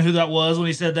didn't know who that was when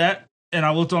he said that. And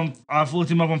I looked him up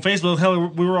on Facebook. Hell,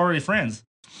 we were already friends.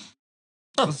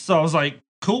 So I was like,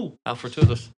 cool. Out for two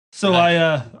of us. So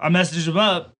I messaged him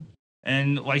up,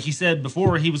 and like he said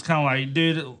before, he was kind of like,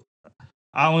 dude,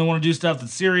 I only want to do stuff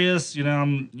that's serious.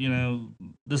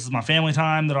 This is my family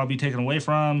time that I'll be taken away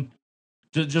from.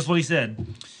 Just what he said.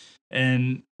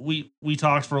 And we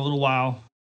talked for a little while.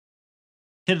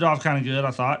 Hit it off kind of good,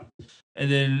 I thought.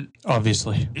 And then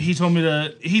Obviously. he told me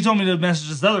to message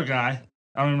this other guy.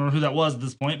 I don't remember who that was at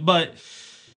this point, but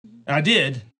I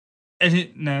did.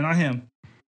 And no, not him.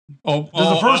 This is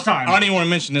the first time. I don't even want to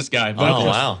mention this guy. Oh,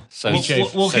 wow. So,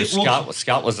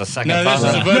 Scott was the second No, this is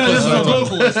a vocalist. No, this is a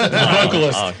vocalist.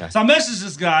 vocalist. Oh, okay. So I messaged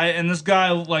this guy, and this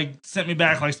guy like sent me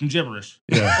back like some gibberish.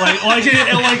 Yeah. Like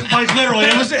literally,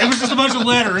 it was just a bunch of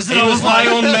letters. And He I was high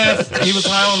like, on meth. He was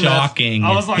high on meth. Shocking.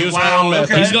 I was like, He was high on wow,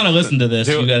 meth. okay. He's gonna listen to this.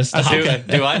 You gotta stop.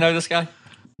 Do I know this guy?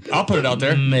 I'll put it out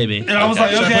there. Maybe. And I was like,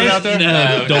 Should I okay. put it out there?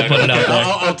 No, don't put it out there.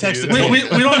 I'll text it to We you.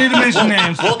 don't need to mention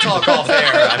names. We'll talk off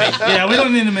air. I mean, Yeah, we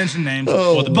don't need to mention names.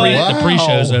 Oh, The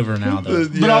pre-show's over now, though.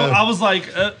 But I was like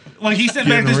he sent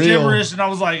back this Getting real. gibberish, and I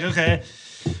was like, okay.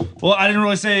 Well,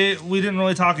 we didn't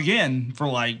really talk again for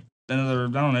like another,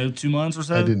 I don't know, 2 months or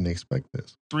so. I didn't expect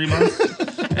this. 3 months.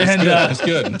 And It's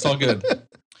good. It's all good.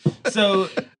 so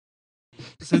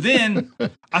then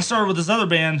I started with this other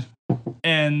band,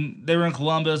 and they were in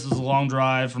Columbus. It was a long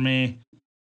drive for me,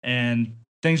 and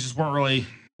things just weren't really.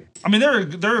 I mean, they're.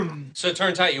 so it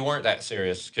turns out you weren't that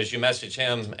serious because you messaged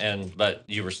him, but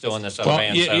you were still in this other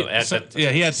band.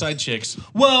 He had side chicks.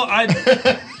 Well, I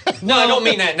don't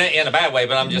mean that in a bad way,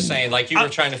 but I'm just saying like you were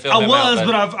trying to fill I him was, out.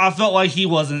 but I felt like he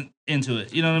wasn't into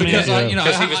it. You know what I mean?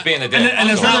 Because he was being a dick. and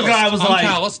this other guy was I'm like,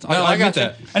 calloused. No, I got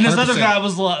get that. and this other 100%. guy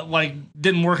was like,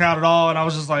 didn't work out at all, and I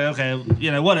was just like,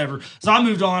 okay, whatever. So I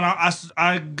moved on.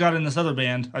 I got in this other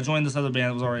band. I joined this other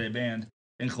band. It was already a band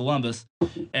in Columbus,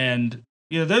 and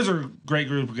those are a great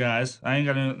group of guys. I ain't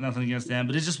got nothing against them,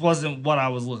 but it just wasn't what I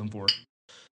was looking for.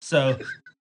 So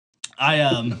I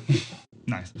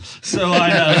nice. So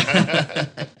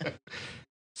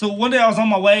so one day I was on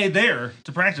my way there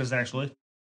to practice actually.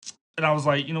 And I was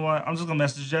like, you know what? I'm just gonna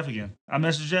message Jeff again. I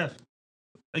messaged Jeff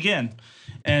again,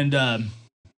 and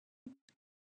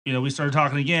we started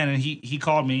talking again. And he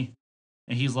called me,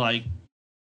 and he's like,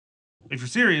 "If you're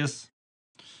serious,"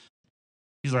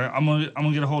 he's like, "I'm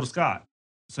gonna get a hold of Scott."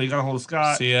 So he got a hold of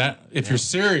Scott. See that? If you're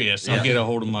serious, I'll get a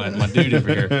hold of my dude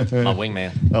over here. My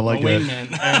wingman. I like My that.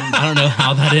 wingman. I don't know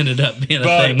how that ended up being a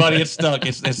thing. Buddy, it's stuck.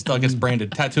 It's stuck. It's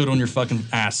branded. Tattooed on your fucking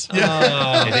ass.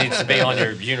 It needs to be on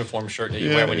your uniform shirt that you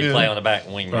wear when you play on the back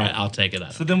wingman. Right, I'll take it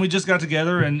out. So then we just got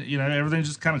together, and everything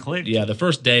just kind of clicked. Yeah, the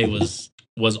first day was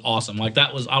awesome. Like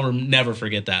I'll never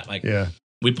forget that. Like Yeah.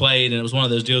 we played, and it was one of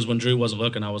those deals when Drew wasn't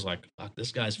looking. I was like, "Fuck,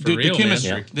 this guy's for Dude, real, the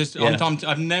chemistry. man." This Yeah.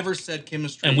 I've never said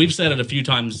chemistry. And we've said it a few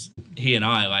times. He and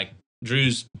I, like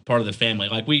Drew's part of the family.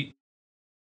 Like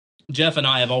Jeff and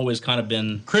I have always kind of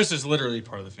been Chris is literally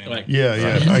part of the family. like, Yeah,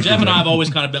 yeah. Jeff and I have always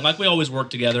kind of been like we always work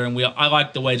together, and I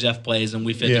like the way Jeff plays, and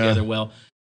we fit Yeah. together well.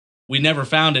 We never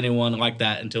found anyone like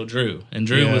that until Drew, and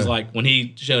Drew Yeah. was like when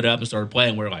he showed up and started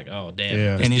playing, we are like, oh damn,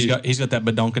 Yeah. And he's got that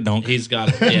badonkadonk. he's got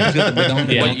he's got the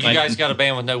yeah, Well, you like- guys got a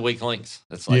band with no weak links.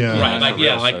 It's like Yeah. Right, like, for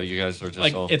real, yeah, like- so you guys are just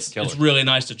like all it's killers. really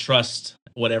nice to trust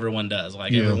what everyone does.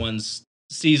 Like Yeah. everyone's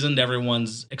seasoned,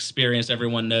 everyone's experienced,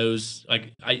 everyone knows.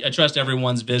 Like I trust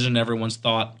everyone's vision, everyone's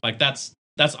thought. Like that's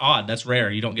odd. That's rare.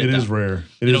 You don't get It that. is rare.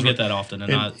 It You is don't get that often.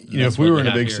 And, And, if we were in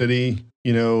a big city,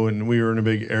 and we were in a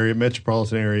big area,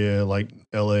 metropolitan area like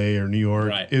LA or New York,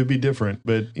 Right. it would be different.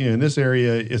 But in this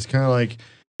area, it's kind of like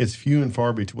it's few and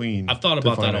far between. I've thought to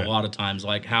about that find a lot of times,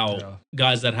 like how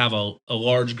guys that have a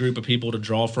large group of people to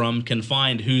draw from can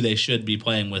find who they should be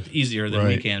playing with easier than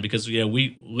we Right. can, because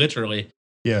we literally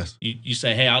Yes. you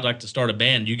say, hey, I'd like to start a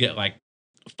band, you get like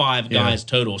 5 guys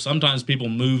total. Sometimes people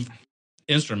move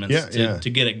instruments to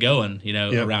get it going,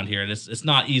 around here, and it's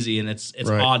not easy, and it's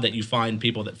Right. odd that you find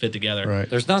people that fit together. Right.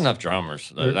 There's not enough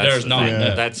drummers. Though. There's the not. thing.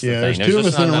 No. That's the Yeah, thing. there's two of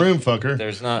just us in not a enough- room, fucker.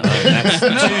 There's not.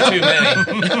 That's too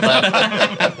many.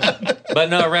 But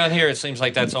no, around here it seems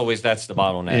like that's the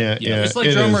bottleneck. Yeah, yeah. It's like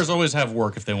it drummers is. always have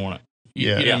work if they want it. You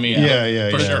Yeah. know what I mean? Yeah,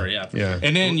 For yeah. sure, yeah. Yeah.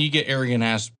 And then you get arrogant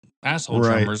asshole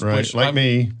Right, drummers, right. which Like I've-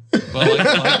 me. Well,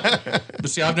 but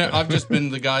see, I've just been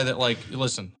the guy that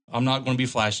listen, I'm not going to be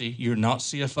flashy. You're not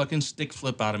see a fucking stick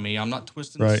flip out of me. I'm not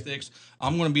twisting the Right. sticks.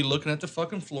 I'm going to be looking at the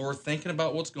fucking floor, thinking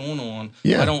about what's going on.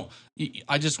 Yeah.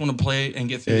 I just want to play and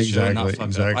get through the show and not fuck up. I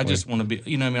Exactly. just want to be,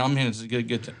 I mean, I'm here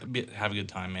to have a good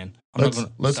time, man. I'm not going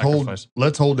to Let's sacrifice.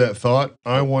 hold that thought.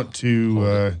 I want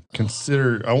to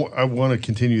consider. I want to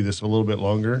continue this a little bit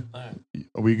longer. All right.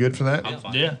 Are we good for that? I'm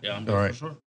fine. Yeah. I'm All right. For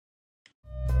sure.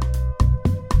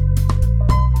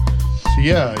 So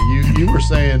yeah, you were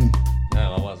saying.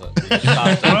 No, I wasn't. You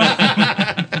stopped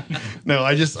it. No,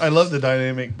 I love the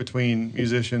dynamic between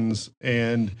musicians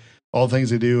and all the things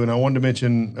they do. And I wanted to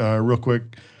mention real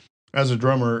quick, as a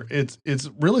drummer, it's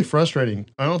really frustrating.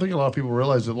 I don't think a lot of people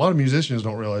realize it. A lot of musicians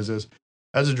don't realize this.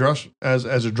 As a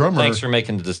drummer, Thanks for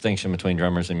making the distinction between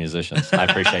drummers and musicians. I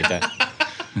appreciate that.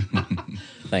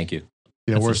 Thank you.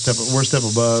 yeah, That's we're a step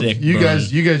above. sick You burn. guys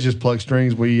just pluck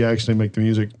strings. We actually make the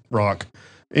music rock.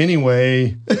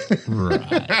 Anyway, Right.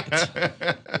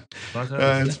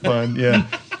 it's fun, yeah.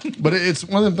 But it's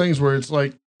one of them things where it's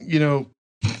like, you know,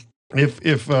 if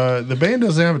the band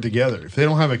doesn't have it together, if they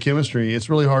don't have a chemistry, it's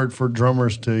really hard for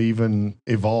drummers to even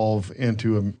evolve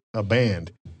into a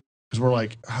band, because we're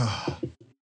like,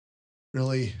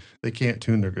 really, they can't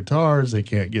tune their guitars, they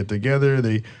can't get together,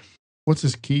 what's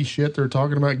this key shit they're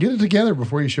talking about? Get it together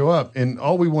before you show up. And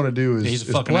all we want to do is he's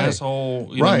a fucking play. asshole.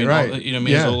 You know Right, what I mean? right. You know,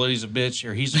 me as old lady's a bitch,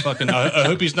 or he's fucking. I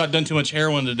hope he's not done too much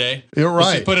heroin today. You're Let's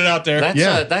right. just put it out there.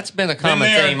 That's been a common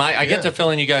there. theme. I get the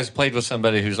feeling you guys played with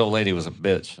somebody whose old lady was a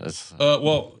bitch. That's,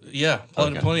 Well, yeah,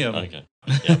 plenty of them. Okay.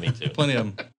 Yeah, me too. Plenty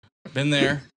of them. Been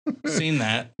there, seen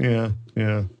that. Yeah.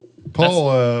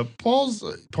 Paul,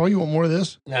 you want more of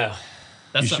this? No.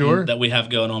 That's You something sure? that we have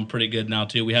going on pretty good now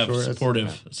too. We have Sure,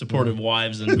 supportive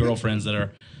wives and girlfriends that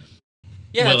are.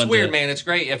 Yeah, it's willing weird, to- man. It's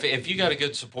great if you got a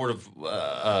good supportive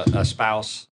a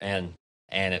spouse and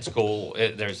it's cool.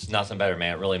 There's nothing better,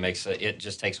 man. It really makes it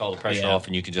just takes all the pressure Yeah. off,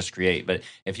 and you can just create. But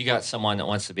if you got someone that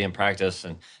wants to be in practice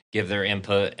and give their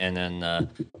input, and then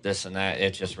this and that,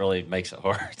 it just really makes it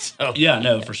hard. So Yeah,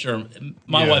 no, for sure.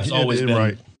 My Yeah, wife's always been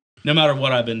right. no matter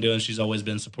what I've been doing, she's always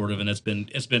been supportive, and it's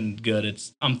been good.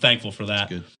 I'm thankful for that.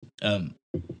 Good.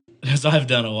 Because I've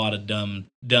done a lot of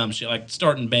dumb shit, like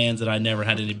starting bands that I never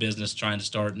had any business trying to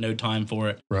start, no time for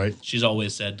it. Right. She's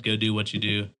always said, "Go do what you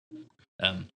do."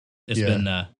 It's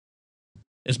Yeah.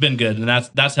 been good, and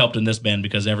that's helped in this band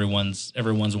because everyone's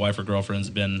wife or girlfriend's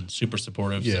been super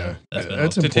supportive. Yeah. So that's been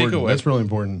That's helpful. To take important. away. That's really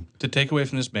important. To take away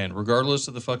from this band, regardless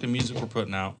of the fucking music we're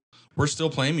putting out, we're still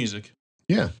playing music.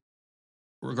 Yeah.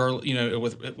 Regardless, you know,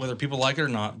 whether people like it or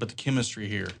not, but the chemistry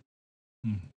here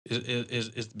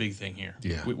is the big thing here.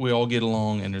 Yeah. We all get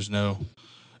along, and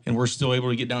and we're still able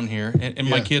to get down here. And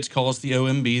my Yeah. kids call us the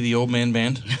OMB, the old man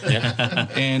band. Yeah.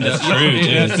 And That's true,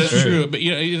 too. That's That's true. true. But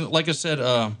you know, like I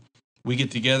said, we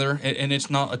get together, and it's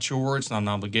not a chore. It's not an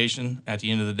obligation. At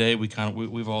the end of the day, we've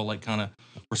all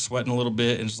we're sweating a little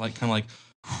bit, and it's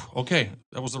okay,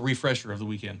 that was a refresher of the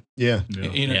weekend. Yeah. You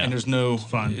know, Yeah. and there's no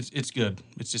fun. It's good.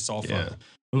 It's just all fun. Yeah.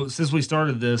 Well, since we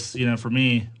started this, you know, for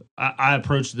me, I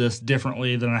approach this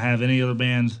differently than I have any other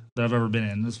band that I've ever been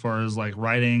in, as far as like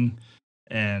writing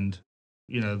and,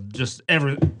 you know, just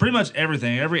pretty much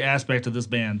everything. Every aspect of this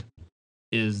band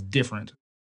is different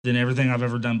than everything I've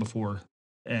ever done before.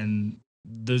 And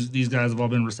these guys have all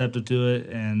been receptive to it,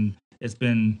 and it's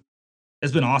been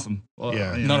awesome. Well,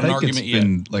 Yeah. you Not know, an I think argument it's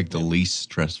been like the least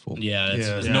stressful. Yeah,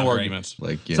 Yeah. it's no not great. arguments.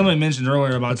 Like, yeah. somebody mentioned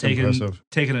earlier about That's impressive.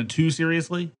 taking it too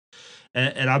seriously,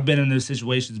 and I've been in those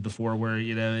situations before where,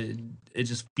 you know, it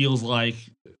just feels like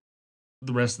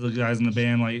the rest of the guys in the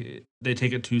band, like, they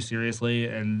take it too seriously,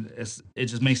 and it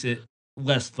just makes it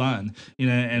less fun, you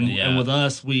know. And with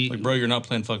us, Like, bro, you're not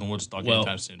playing fucking Woodstock Well,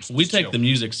 anytime soon. Just we take chill. the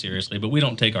music seriously, but we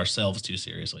don't take ourselves too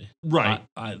seriously. right.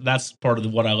 That's part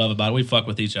of what I love about it. We fuck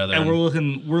with each other. And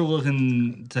we're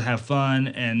looking to have fun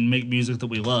and make music that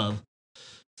we love.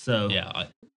 So yeah,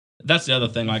 that's the other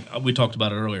thing. Like we talked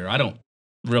about it earlier. I don't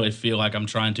really feel like I'm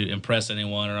trying to impress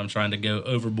anyone or I'm trying to go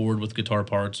overboard with guitar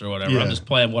parts or whatever. Yeah. I'm just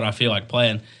playing what I feel like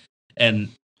playing. And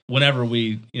whenever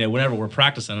we're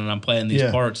practicing and I'm playing these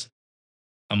Yeah. parts,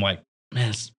 I'm like, man,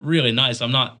 it's really nice.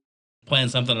 I'm not playing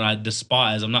something that I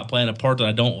despise. I'm not playing a part that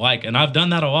I don't like. And I've done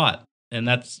that a lot. And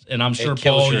I'm sure, It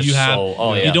kills Paul, your you have. soul.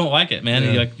 Oh, yeah. You don't like it, man.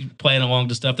 Yeah. You're playing along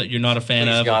to stuff that you're not a fan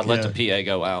Please of. God, let Yeah. the PA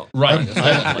go out. Right. I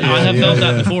have yeah, felt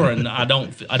yeah. that before, and I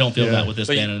don't feel Yeah. that with this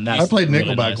But band. And that's I played really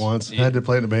Nickelback nice. once. I had to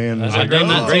play in the band. They're I've great- done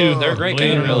that great- too. They're a great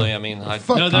Believe it band, or not. really. I mean, I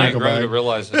Fuck I grow Nickelback. to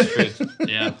realize the truth.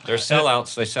 Yeah. They're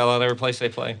sellouts. They sell out every place they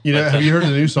play. You know, have you heard of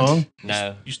the new song?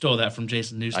 No, You stole that from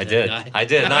Jason Newsted. I did. Guy. I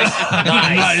did.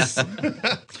 Nice.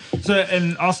 Nice. So,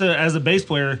 and also as a bass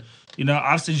player, you know,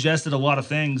 I've suggested a lot of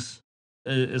things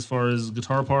as far as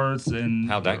guitar parts and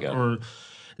How'd that go? Or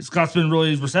Scott's been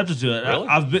really receptive to it. Really?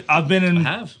 I've been in.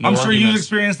 I have. I'm No sure you've arguments.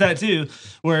 experienced that too,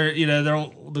 where, you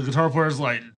know, the guitar player's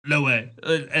like, no way,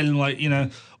 and like, you know,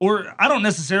 or I don't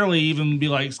necessarily even be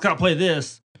like, Scott, play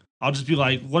this. I'll just be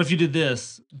like, what if you did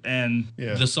this? And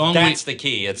Yeah. The song That's the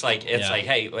key. It's like Yeah.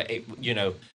 hey, you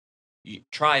know, you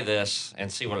try this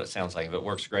and see what it sounds like. If it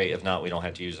works, great. If not, we don't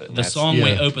have to use it. And the that's- song we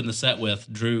Yeah. opened the set with,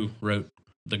 Drew wrote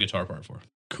the guitar part for.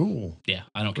 Cool. Yeah,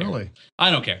 I don't care. Really? I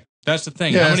don't care. That's the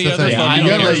thing. Yeah, How that's many the other thing. fucking You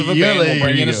gotta members let- of a you gotta band let- will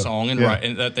bring here in a you go. song Yeah.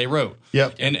 and that they wrote?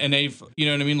 Yep. And they've, you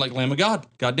know what I mean, like Lamb of God.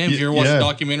 Goddamn, if you ever watch Yeah. the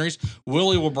documentaries,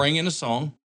 Willie will bring in a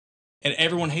song, and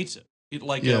everyone hates it.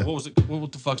 Yeah. What was it?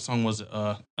 What the fuck song was it?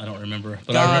 I don't remember,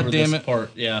 but God I remember damn this it.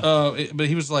 part. Yeah, But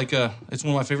he was like, it's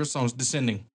one of my favorite songs,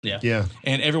 Descending. Yeah.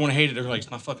 And everyone hated it. They're like,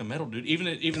 it's not fucking metal, dude. Even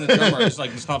the drummer is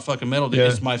like, it's not fucking metal, dude. Yeah.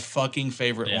 It's my fucking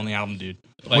favorite Yeah. on the album, dude.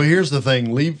 Like- Well, here's the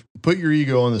thing. put your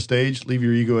ego on the stage, leave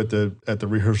your ego at the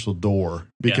rehearsal door,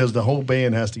 because the whole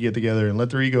band has to get together and let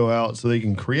their ego out so they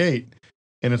can create.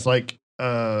 And it's like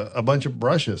a bunch of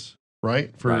brushes,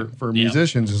 right? For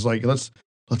musicians, it's like let's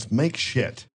make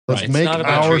shit. Let's make it's not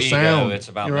about our your sound. Ego, it's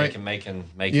about making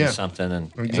something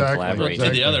and Exactly. collaborating.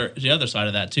 To the other side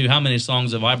of that too, how many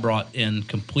songs have I brought in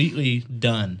completely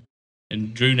done,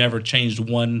 and Drew never changed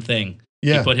one thing?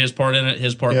 Yeah. He put his part in it.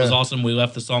 His part was awesome. We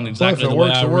left the song exactly the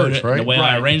way I wrote it, right? the way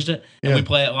I arranged it, and Yeah. we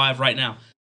play it live right now.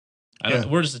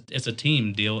 It's a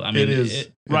team deal. I mean, it is.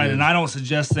 And I don't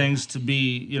suggest things to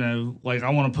be, like I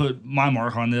want to put my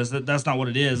mark on this. That's not what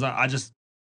it is. I just,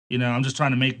 I'm just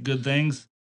trying to make good things,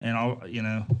 and I'll,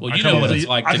 Well, you know what it's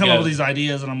like. I come up with these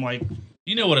ideas, and I'm like,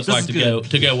 you know what it's like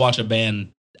to go watch a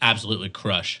band absolutely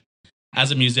crush. As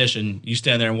a musician, you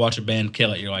stand there and watch a band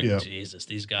kill it. You're like, Jesus,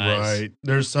 these guys. Right.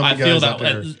 There's some I guys feel that out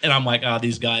there. and I'm like,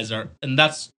 these guys are, and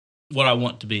that's what I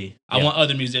want to be. I want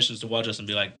other musicians to watch us and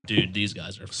be like, dude, these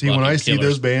guys are. See, when I see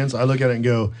those bands, I look at it and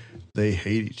go, they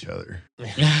hate each other.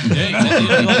 That's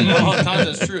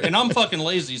true. And I'm fucking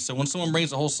lazy, so when someone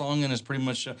brings a whole song in, it's pretty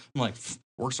much I'm like,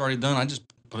 work's already done. I just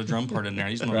put a drum part in there.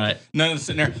 He's right. None of them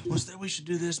sitting there. What's that? We should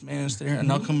do this, man. It's there, and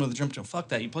I'll come with the drum. Fuck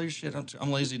that. You play your shit.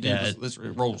 I'm lazy, dude. Let's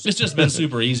roll. It's just been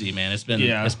super easy, man. It's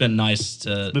been nice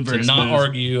to not smooth.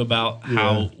 argue about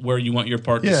where you want your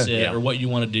part to sit or what you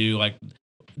want to do. Like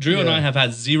Drew and I have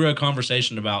had zero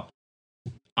conversation about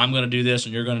I'm going to do this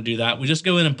and you're going to do that. We just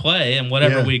go in and play, and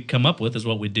whatever we come up with is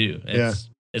what we do.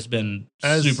 It's been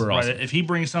super awesome. If he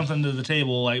brings something to the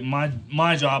table, like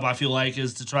my job, I feel like,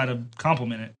 is to try to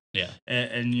complement it. Yeah,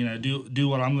 and do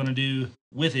what I'm going to do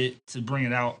with it to bring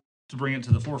it out, to bring it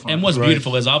to the forefront. And what's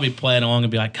beautiful is I'll be playing along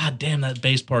and be like, God damn, that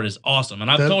bass part is awesome. And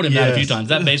I've told him that a few times.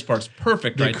 That bass part's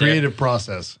perfect the right there. The creative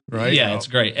process, right? Yeah, it's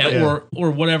great. And,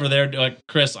 or whatever they're like,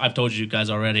 Chris, I've told you guys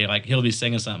already, like he'll be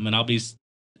singing something and I'll be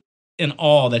in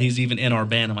awe that he's even in our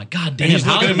band. I'm like, God damn,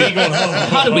 how did we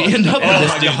end up with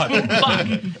this dude? Fuck.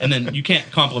 And then you can't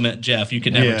compliment Jeff. You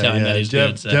can never tell him that he's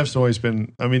good. So. Jeff's always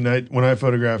been, I mean, when I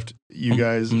photographed you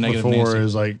guys before, it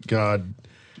was like, God,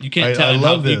 you can't tell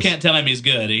him you can't tell him he's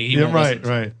good. He won't listen.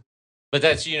 Right. But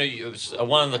that's,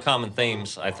 one of the common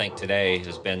themes I think today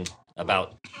has been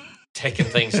about taking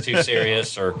things too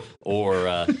serious or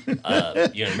not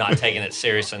taking it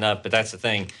serious enough. But that's the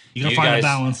thing. You gotta find a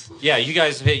balance. Yeah, you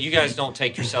guys don't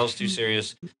take yourselves too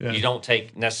serious. Yeah. You don't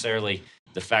take necessarily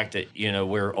the fact that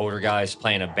we're older guys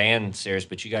playing a band serious,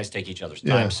 but you guys take each other's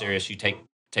time serious. You take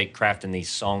crafting these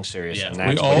songs serious. Yeah. And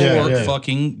that's we all work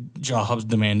fucking jobs,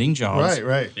 demanding jobs.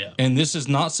 Right. Yeah. And this is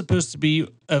not supposed to be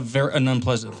an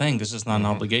unpleasant thing. This is not an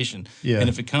obligation. Yeah. And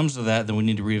if it comes to that, then we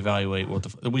need to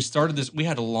reevaluate we started this. We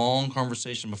had a long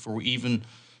conversation before we even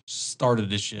started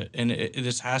this shit. And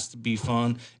this has to be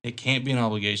fun. It can't be an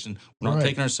obligation. We're not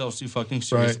taking ourselves too fucking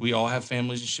serious. Right. We all have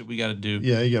families and shit we got to do.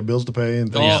 Yeah, you got bills to pay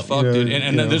and things. Dude.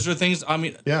 And those are things, I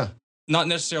mean, not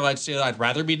necessarily I'd say that I'd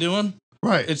rather be doing.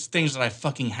 Right. It's things that I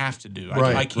fucking have to do.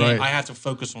 Right, I can't. right. I have to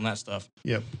focus on that stuff.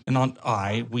 Yep. And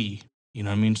we. You know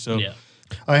what I mean? So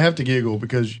I have to giggle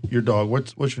because your dog.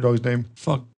 What's your dog's name?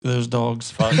 Fuck those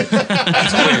dogs. Fuck. That's weird.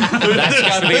 That's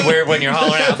got to be weird when you're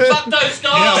hollering out. Fuck those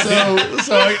dogs.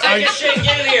 Take a shit.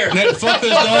 Get in here. No, fuck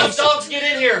those dogs. Those dogs. Get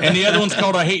in here. And the other one's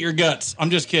called I Hate Your Guts. I'm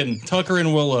just kidding. Tucker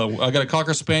and Willow. I got a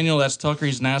Cocker Spaniel. That's Tucker.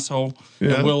 He's an asshole.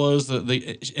 Yeah. And Willow's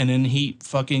and then he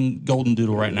fucking Golden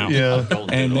Doodle right now. Yeah.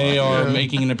 And they are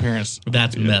making an appearance.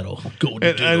 That's metal.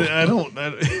 Golden Doodle. I don't.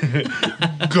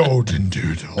 Golden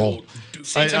Doodle.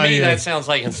 See, to me, that sounds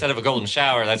like instead of a golden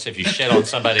shower, that's if you shit on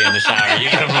somebody in the shower. You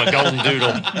give them a golden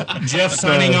doodle. Jeff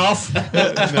signing off.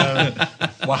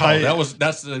 Wow,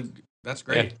 that's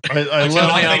great. I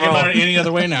love. I think about it any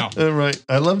other way now. Right.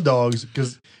 I love dogs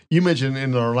because you mentioned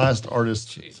in our last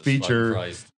artist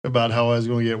feature about how I was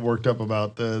going to get worked up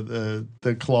about the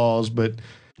claws, but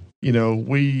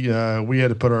we had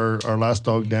to put our last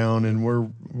dog down, and we're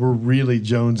really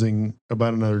jonesing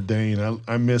about another Dane.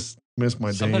 I miss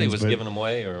my Somebody Danes, was giving them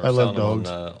away, or I love dogs.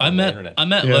 I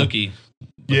met Loki.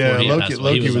 Yeah,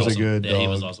 Loki was awesome. a good dog. Yeah, he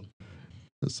was awesome.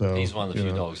 So he's one of the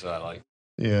few dogs that I like.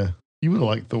 Yeah, you would have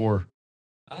liked Thor.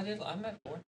 I met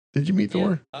Thor. Did you meet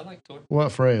Thor? I like Thor. What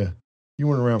about Freya? You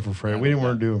weren't around for Freya. We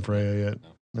weren't doing Freya yet.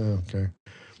 No. Okay.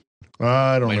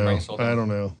 I don't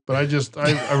know. But I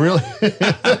really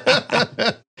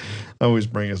I always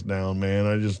bring us down,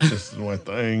 man. This is my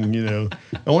thing,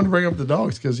 I want to bring up the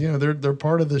dogs because they're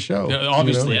part of the show. Yeah,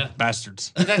 obviously,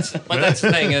 bastards. But that's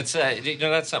the thing. It's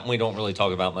that's something we don't really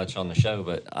talk about much on the show.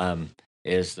 But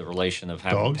is the relation of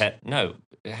having Dogs?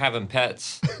 having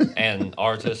pets and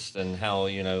artists, and how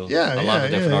a lot Yeah,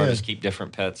 of different yeah. artists keep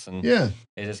different pets, and Yeah,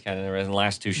 it is kind of interesting. The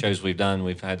last 2 shows we've done,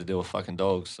 we've had to deal with fucking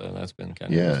dogs, so that's been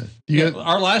kind of yeah. You got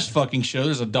Our last fucking show,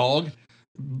 there's a dog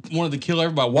wanted to kill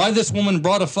everybody. Why this woman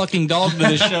brought a fucking dog to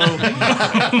this show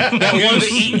that wanted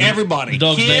to eat everybody? The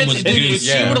dog's name was dude, Juice.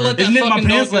 if she would have let that Isn't it my fucking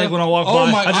pants dog leg go- when I walk Oh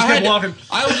by? my! I just kept walking.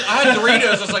 I had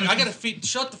Doritos. I was like, I gotta feed.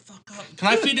 Shut the fuck up. Can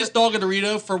I feed this dog a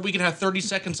Dorito for we can have 30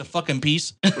 seconds of fucking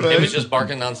peace? it was just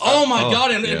barking nonstop. Oh my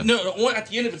god! And yeah. no, at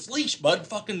the end of its leash, bud,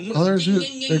 fucking.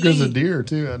 there goes a deer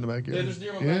too out in the backyard. Yeah, there's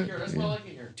deer in my backyard. That's why I like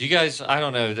it here. Do you guys? I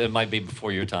don't know. It might be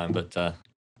before your time, but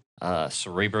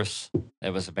Cerebrus. It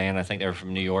was a band. I think they were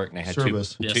from New York, and they had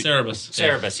Cerebus. Yeah, two. Cerebus.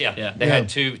 Cerebus, yeah. Yeah. They Yeah. had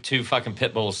two fucking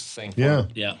pit bulls sing. For Yeah. them.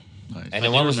 Yeah. Nice. And I then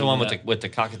do what was the one remember with the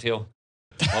cockatiel?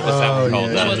 What was that Oh, one called?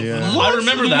 yeah, That was- yeah. I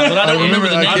remember that, but I don't remember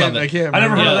the I name can't, of I it. can't I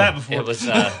never heard remember. of Yeah. that before. It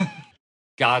was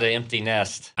God, an empty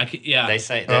nest. Yeah. They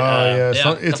say Oh yeah, yeah. it's The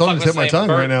on fuck the tip was of my the tongue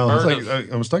name? right now. It's Bird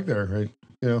like I'm stuck there, right?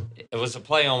 it was a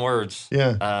play on words.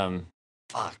 Yeah.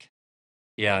 Fuck.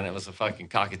 Yeah, and it was a fucking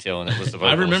cockatiel, and it was the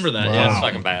vocals. I remember that. Wow. Yeah, it was Yeah.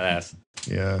 fucking badass.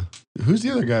 Yeah. Who's the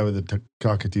other guy with the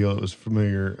cockatiel that was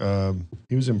familiar?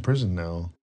 He was in prison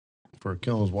now for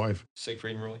killing his wife.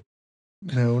 Siegfried and Roy.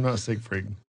 No, not Siegfried.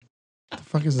 What the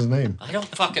fuck is his name? I don't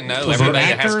fucking know. Was he an Everybody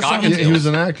that has actor or something? cockatiels. He was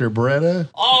an actor. Beretta?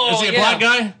 Oh, Is he a yeah. black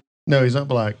guy? No, he's not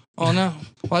black. Oh no!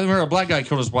 Why well, a black guy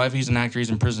killed his wife? He's an actor. He's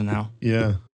in prison now.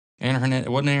 Yeah. Aaron Hernandez. It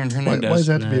wasn't Aaron Why Hernandez. does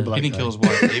that have to be a No. black He didn't guy? kill his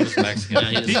wife. He was Mexican.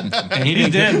 Yeah, he just And he He's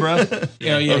didn't dead, bro.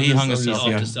 Yeah, he hung just- himself. off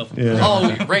Yeah. himself. Yeah.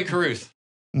 Oh, Ray Caruth.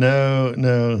 No.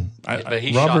 But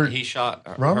he Robert- shot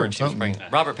her Robert and she was something.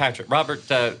 pregnant. Robert Patrick. Robert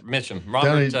Mitchum.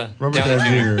 Downey Robert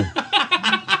Downey Jr.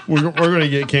 We're going to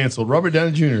get canceled. Robert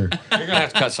Downey Jr. You're going to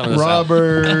have to cut some of this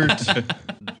Robert, out.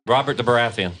 Robert the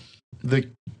Baratheon. the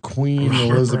Queen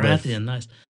Robert Elizabeth. Baratheon, nice.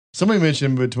 Somebody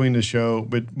mentioned between the show,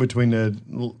 between the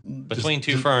Between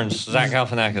Two Ferns, Zach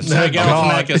Galifianakis. Zach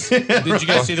God. Galifianakis. Did you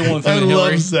guys see the one with I him and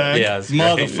Hillary? love Zach. Yeah, it's great.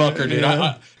 Motherfucker, dude.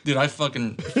 Yeah. I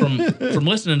fucking. From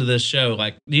listening to this show,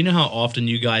 like, do you know how often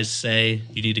you guys say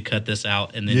you need to cut this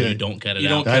out and then Yeah. you don't cut it You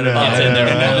out? don't I know. It's in there.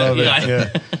 I love it. Yeah.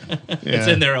 Yeah. It's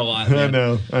in there a lot. I man.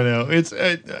 know. It's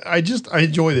I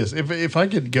enjoy this. If I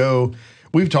could go,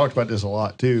 we've talked about this a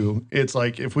lot too. It's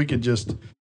like if we could just,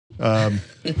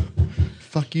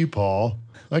 fuck you, Paul.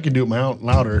 I can do it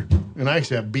louder, and I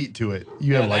actually have beat to it.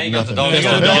 You have now like you got the nothing.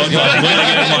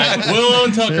 dog. Willow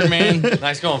and Tucker, man.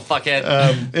 Nice going,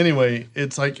 fuckhead. Anyway,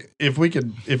 it's like if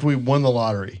we won the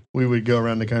lottery, we would go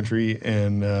around the country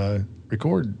and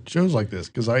record shows like this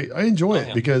because I enjoy it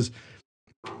yeah. because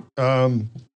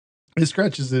it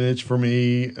scratches an itch for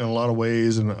me in a lot of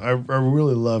ways, and I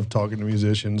really love talking to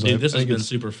musicians. Dude, this I has think been it's-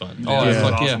 super fun. Oh, Yeah.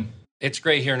 fuck yeah. Awesome. It's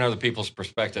great hearing other people's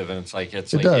perspective, and it's like It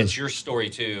does. it's your story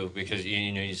too, because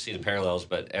you see the parallels,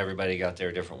 but everybody got there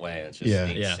a different way. It's just Yeah.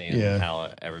 neat Yeah. seeing Yeah.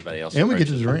 how everybody else. and we get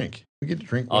to approaches it. drink. We get to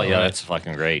drink. Oh well. yeah, that's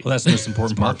fucking great. Well, that's the most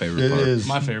important My part. favorite It part. is.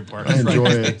 My favorite part. I enjoy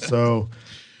it. So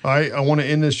I want to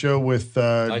end this show with.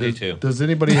 I do too. Does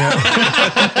anybody have?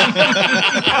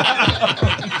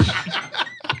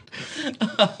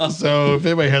 So if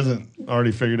anybody hasn't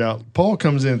already figured out, Paul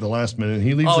comes in at the last minute. And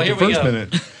he leaves Oh, at the here we first go.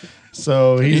 minute.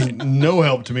 So he's no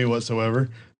help to me whatsoever.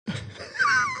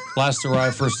 Last to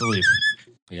arrive, first to leave.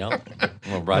 Yeah,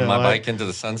 we'll ride Yeah, my I- bike into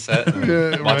the sunset and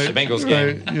Yeah, watch right, the Bengals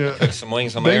game. right, yeah. Cook some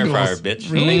wings on my air Bengals. fryer, bitch.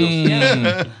 Really?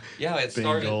 Yeah, yeah. It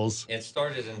started. Bengals. It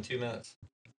started in 2 minutes.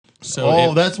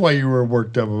 So That's why you were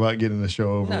worked up about getting the show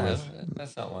over No, with.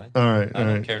 that's not why. All right, I all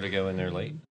don't right. care to go in there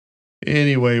late.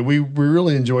 Anyway, we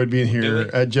really enjoyed being Do here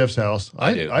it. at Jeff's house.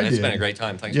 I do. It's did. been a great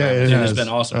time. Thanks Yeah, for having it me. has. It's been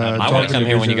awesome. Uh, I I talking want to come to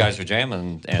here when you Vision. guys are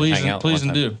jamming and please hang out. please one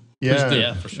and time. do. Yeah, do.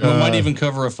 Yeah, for sure. We might even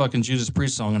cover a fucking Judas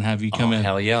Priest song and have you come Oh, in.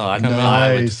 hell yeah. I would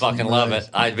Nice, fucking love nice.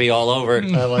 it. I'd be all over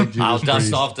it. I like Judas I'll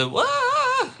dust Priest. off the.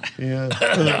 Yeah.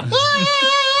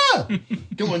 Ah!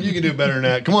 Come on, you can do better than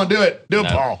that. Come on, do it. Do it, No,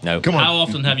 Paul. no. Come How on.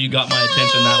 often have you got my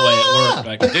attention that way at work?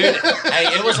 Like, Dude, hey,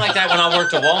 it was like that when I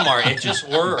worked at Walmart. It just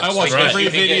works. I watch Because every you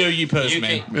can video get- you post, you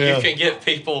man. Can, Yeah. You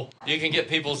can get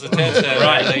people's attention.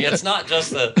 Right. Like, it's not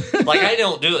just like I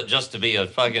don't do it just to be a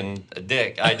fucking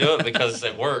dick. I do it because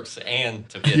it works and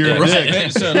to be a You're dick. a dick. Hey,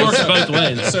 so, it works both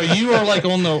ways. so you are like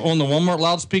on the Walmart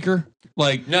loudspeaker,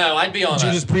 like No, I'd be on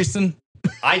Judas a, Prieston.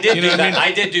 I did You do know what I that. mean?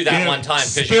 I did do that You know, one time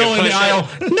because you spill can in the push aisle.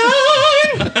 it.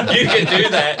 You can do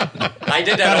that. I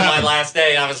did that on my last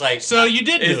day. I was like, So you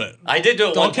did do it. I did do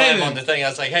it one Okay, time then. on the thing. I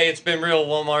was like, hey, it's been real,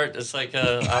 Walmart. It's like,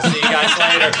 I'll see you guys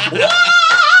later. You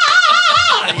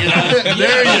know?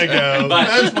 There you go. But-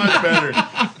 That's much better.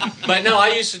 But no, I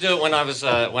used to do it when I was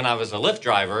a Lyft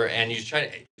driver, and you try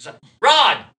to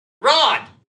Rod,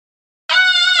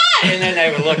 and then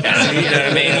they would look at me. You know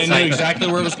what I mean? And It's they knew like, exactly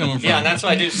where it was coming from. yeah, and that's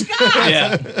why I do. Scott,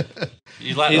 Yeah,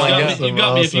 you let He's like got go. me, you've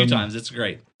got me a few Awesome. times. It's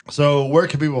great. So where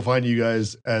can people find you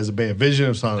guys as a band? Vision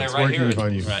of Silence. They're right Where can here. we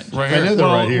find you? Right. Right I know here. they're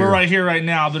Well, right here. we're right here right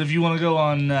now, but if you want to go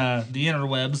on the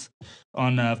interwebs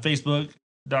on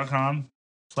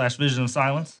Facebook.com/Vision of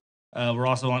Silence. We're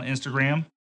also on Instagram,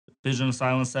 Vision of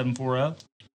Silence 740.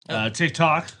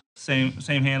 TikTok, same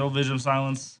handle, Vision of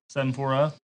Silence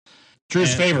 740. Drew's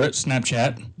And- favorite,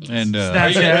 Snapchat. And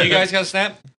Snapchat. You guys got a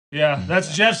snap? Yeah,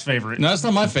 that's Jeff's favorite. No, that's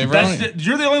not my favorite. I don't-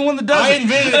 You're the only one that does I it.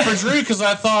 invented it for Drew because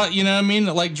I thought, you know what I mean,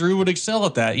 like Drew would excel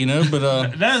at that, you know, but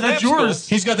That's Snap's yours.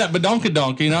 he's got that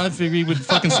badonkadonk, you know, I figured he would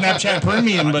fucking Snapchat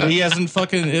premium, but he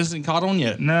isn't caught on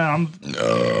yet. No, I'm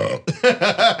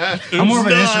more of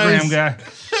an Instagram guy.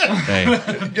 hey,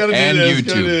 Gotta And do this. YouTube.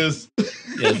 Gotta do this.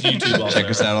 Yeah, it's YouTube also. check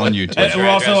us out on YouTube. Hey, we're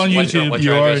also on What's your- YouTube. what's You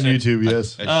your are on address? YouTube,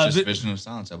 yes. It's just Vision of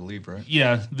Silence, I believe, right?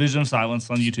 Yeah, Vision of Silence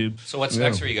on YouTube. So what's Yeah.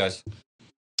 next for you guys?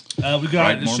 We got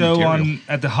Write a more show material.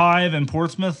 at the Hive in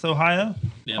Portsmouth, Ohio,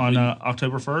 Yeah, on we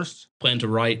October 1st. plan to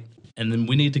write, and then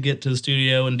we need to get to the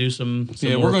studio and do some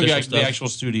Yeah, more we're going to official get the stuff. actual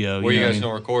studio. Where you know guys what I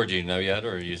gonna record? Do you know yet,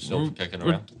 or are you still kicking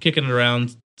We're around? kicking it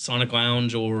around Sonic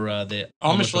Lounge or the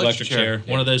Amish Electric Chair.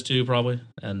 One of those two, probably.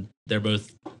 And they're both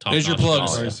top There's your notch.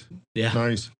 plugs. Nice. Yeah.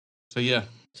 Nice. So yeah,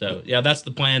 So, yeah, that's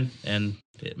the plan. And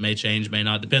it may change, may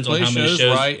not. Depends on play how many shows,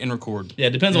 shows. write, and record. Yeah, it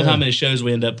depends on Yeah. how many shows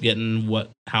we end up getting, what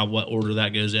order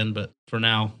that goes in. But for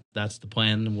now, that's the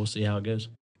plan, and we'll see how it goes.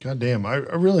 God damn, I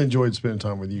really enjoyed spending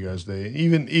time with you guys today.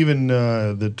 Even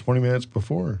the 20 minutes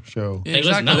before show. Yeah, Hey,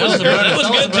 listen, exactly. that was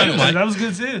good too, Mike. That was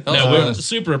good too. Oh, No, we're uh,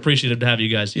 super appreciative to have you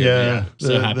guys here. Yeah,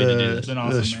 So happy to do this. Been the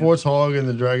awesome, man. Schwartzhog and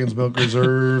the Dragon's Milk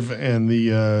Reserve and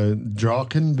the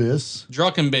Drachenbiss.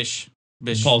 Drachenbish.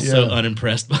 Bish. Paul's so Yeah.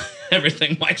 unimpressed by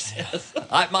everything Mike says.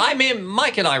 I mean,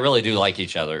 Mike and I really do like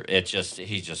each other.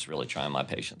 He's just really trying my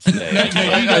patience today. No, you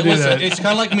guys, do listen, that. it's kind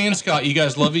of like me and Scott. You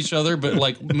guys love each other, but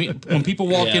like when people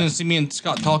walk in Yeah. and see me and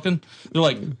Scott talking, they're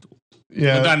like, the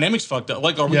Yeah, dynamics fucked up.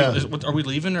 Like, are we Yeah. are we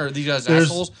leaving or are these guys There's-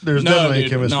 assholes? there's no, definitely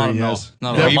dude, chemistry, No, yes.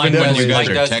 no, Yeah, no. even Mike when does, you guys Mike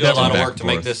are does do a texting lot of back work and to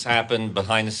make forth. this happen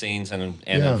behind the scenes and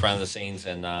Yeah. in front of the scenes,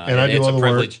 and I do it's all a the work.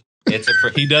 privilege. It's a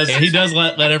He does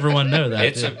let everyone know that.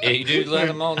 It's you do let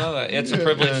them all know that it's a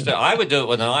privilege. I would do it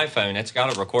with an iPhone. It's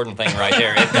got a recording thing right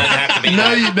there. It doesn't have to be.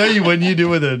 no, you wouldn't.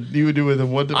 You would do with a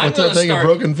what's I'm that gonna thing? start- A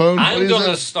broken phone? What I'm is going to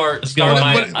that? start go on.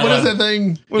 my. What is that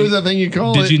thing? What is that thing you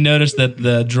call Did it? you notice that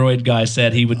the droid guy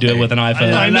said he would do it with an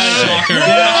iPhone? I know. Shocker.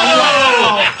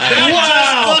 That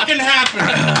just fucking happened.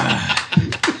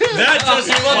 That just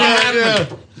fucking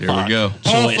happened. There we go.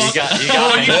 You got me.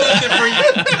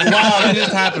 Wow, that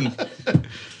just happened.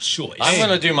 Choice. I'm going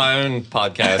to do my own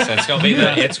podcast. And it's going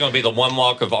to be the One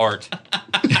Walk of Art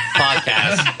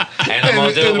podcast, and I'm going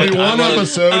to do it It'll with be one I'm gonna-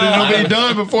 episode and it'll be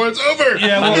done before it's over.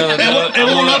 Yeah, I'm well, gonna do it. it I'm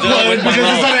won't gonna do it upload with my because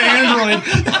it's mouth.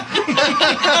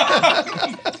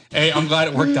 on Android. Hey, I'm glad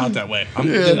it worked out that way.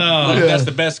 Yeah. That's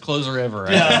the best closer ever.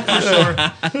 Right? Yeah,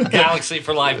 for sure. Galaxy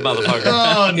for life, motherfucker.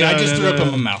 Oh, no, Yeah, I just no, threw no. up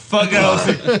in my mouth. Fuck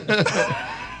Galaxy.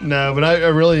 No, but I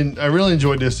really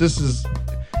enjoyed this. This is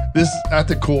at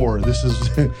the core. This is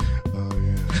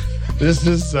this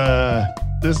is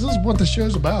what the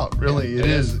show's about. Really, it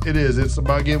is. It's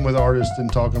about getting with artists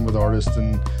and talking with artists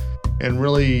and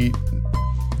really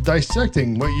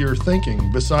dissecting what you're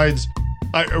thinking. Besides,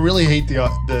 I really hate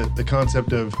the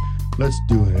concept of let's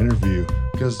do an interview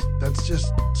because that's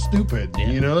just stupid. Yeah.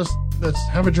 You know, let's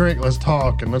have a drink, let's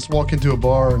talk, and let's walk into a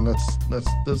bar and let's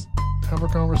have a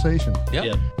conversation.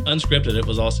 Yeah, unscripted. It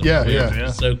was awesome. Yeah, We were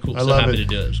yeah. So cool. I So love happy it. to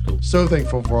do it. It was cool. So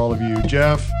thankful for all of you,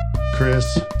 Jeff,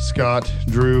 Chris, Scott,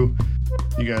 Drew.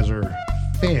 You guys are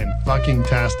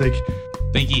fan-fucking-tastic.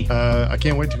 Thank you. I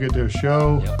can't wait to get to a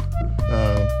show.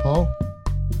 Paul,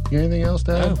 you got anything else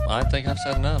to add? No, I think I've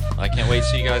said enough. I can't wait to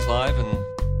see you guys live and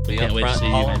be Can't up wait to front see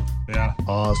and you, hollering. man. Yeah.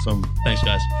 Awesome. Thanks,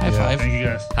 guys. High five. Thank you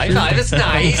guys. High five, it's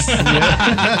nice.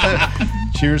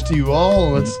 Cheers to you all.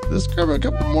 Let's grab a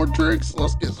couple more drinks.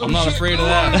 Let's get some I'm not shit afraid of going.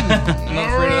 that. I'm not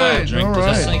afraid of that. Drink All to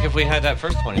Just right. think if we had that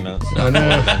first 20 minutes. I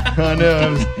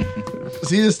know.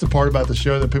 See, this is the part about the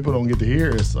show that people don't get to hear.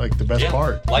 It's like the best Yeah,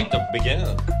 part. like the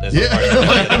beginning. This Yeah. part.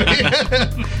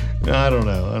 I don't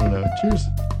know. Cheers.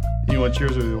 You want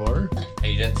cheers with the water?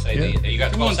 Hey, you didn't say Yeah. you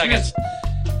got Come 12 on, seconds.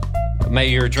 May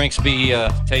your drinks be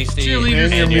tasty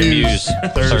Cheerleaders. and your muse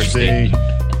thirsty.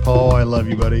 Paul, I love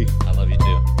you, buddy. I love you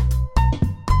too.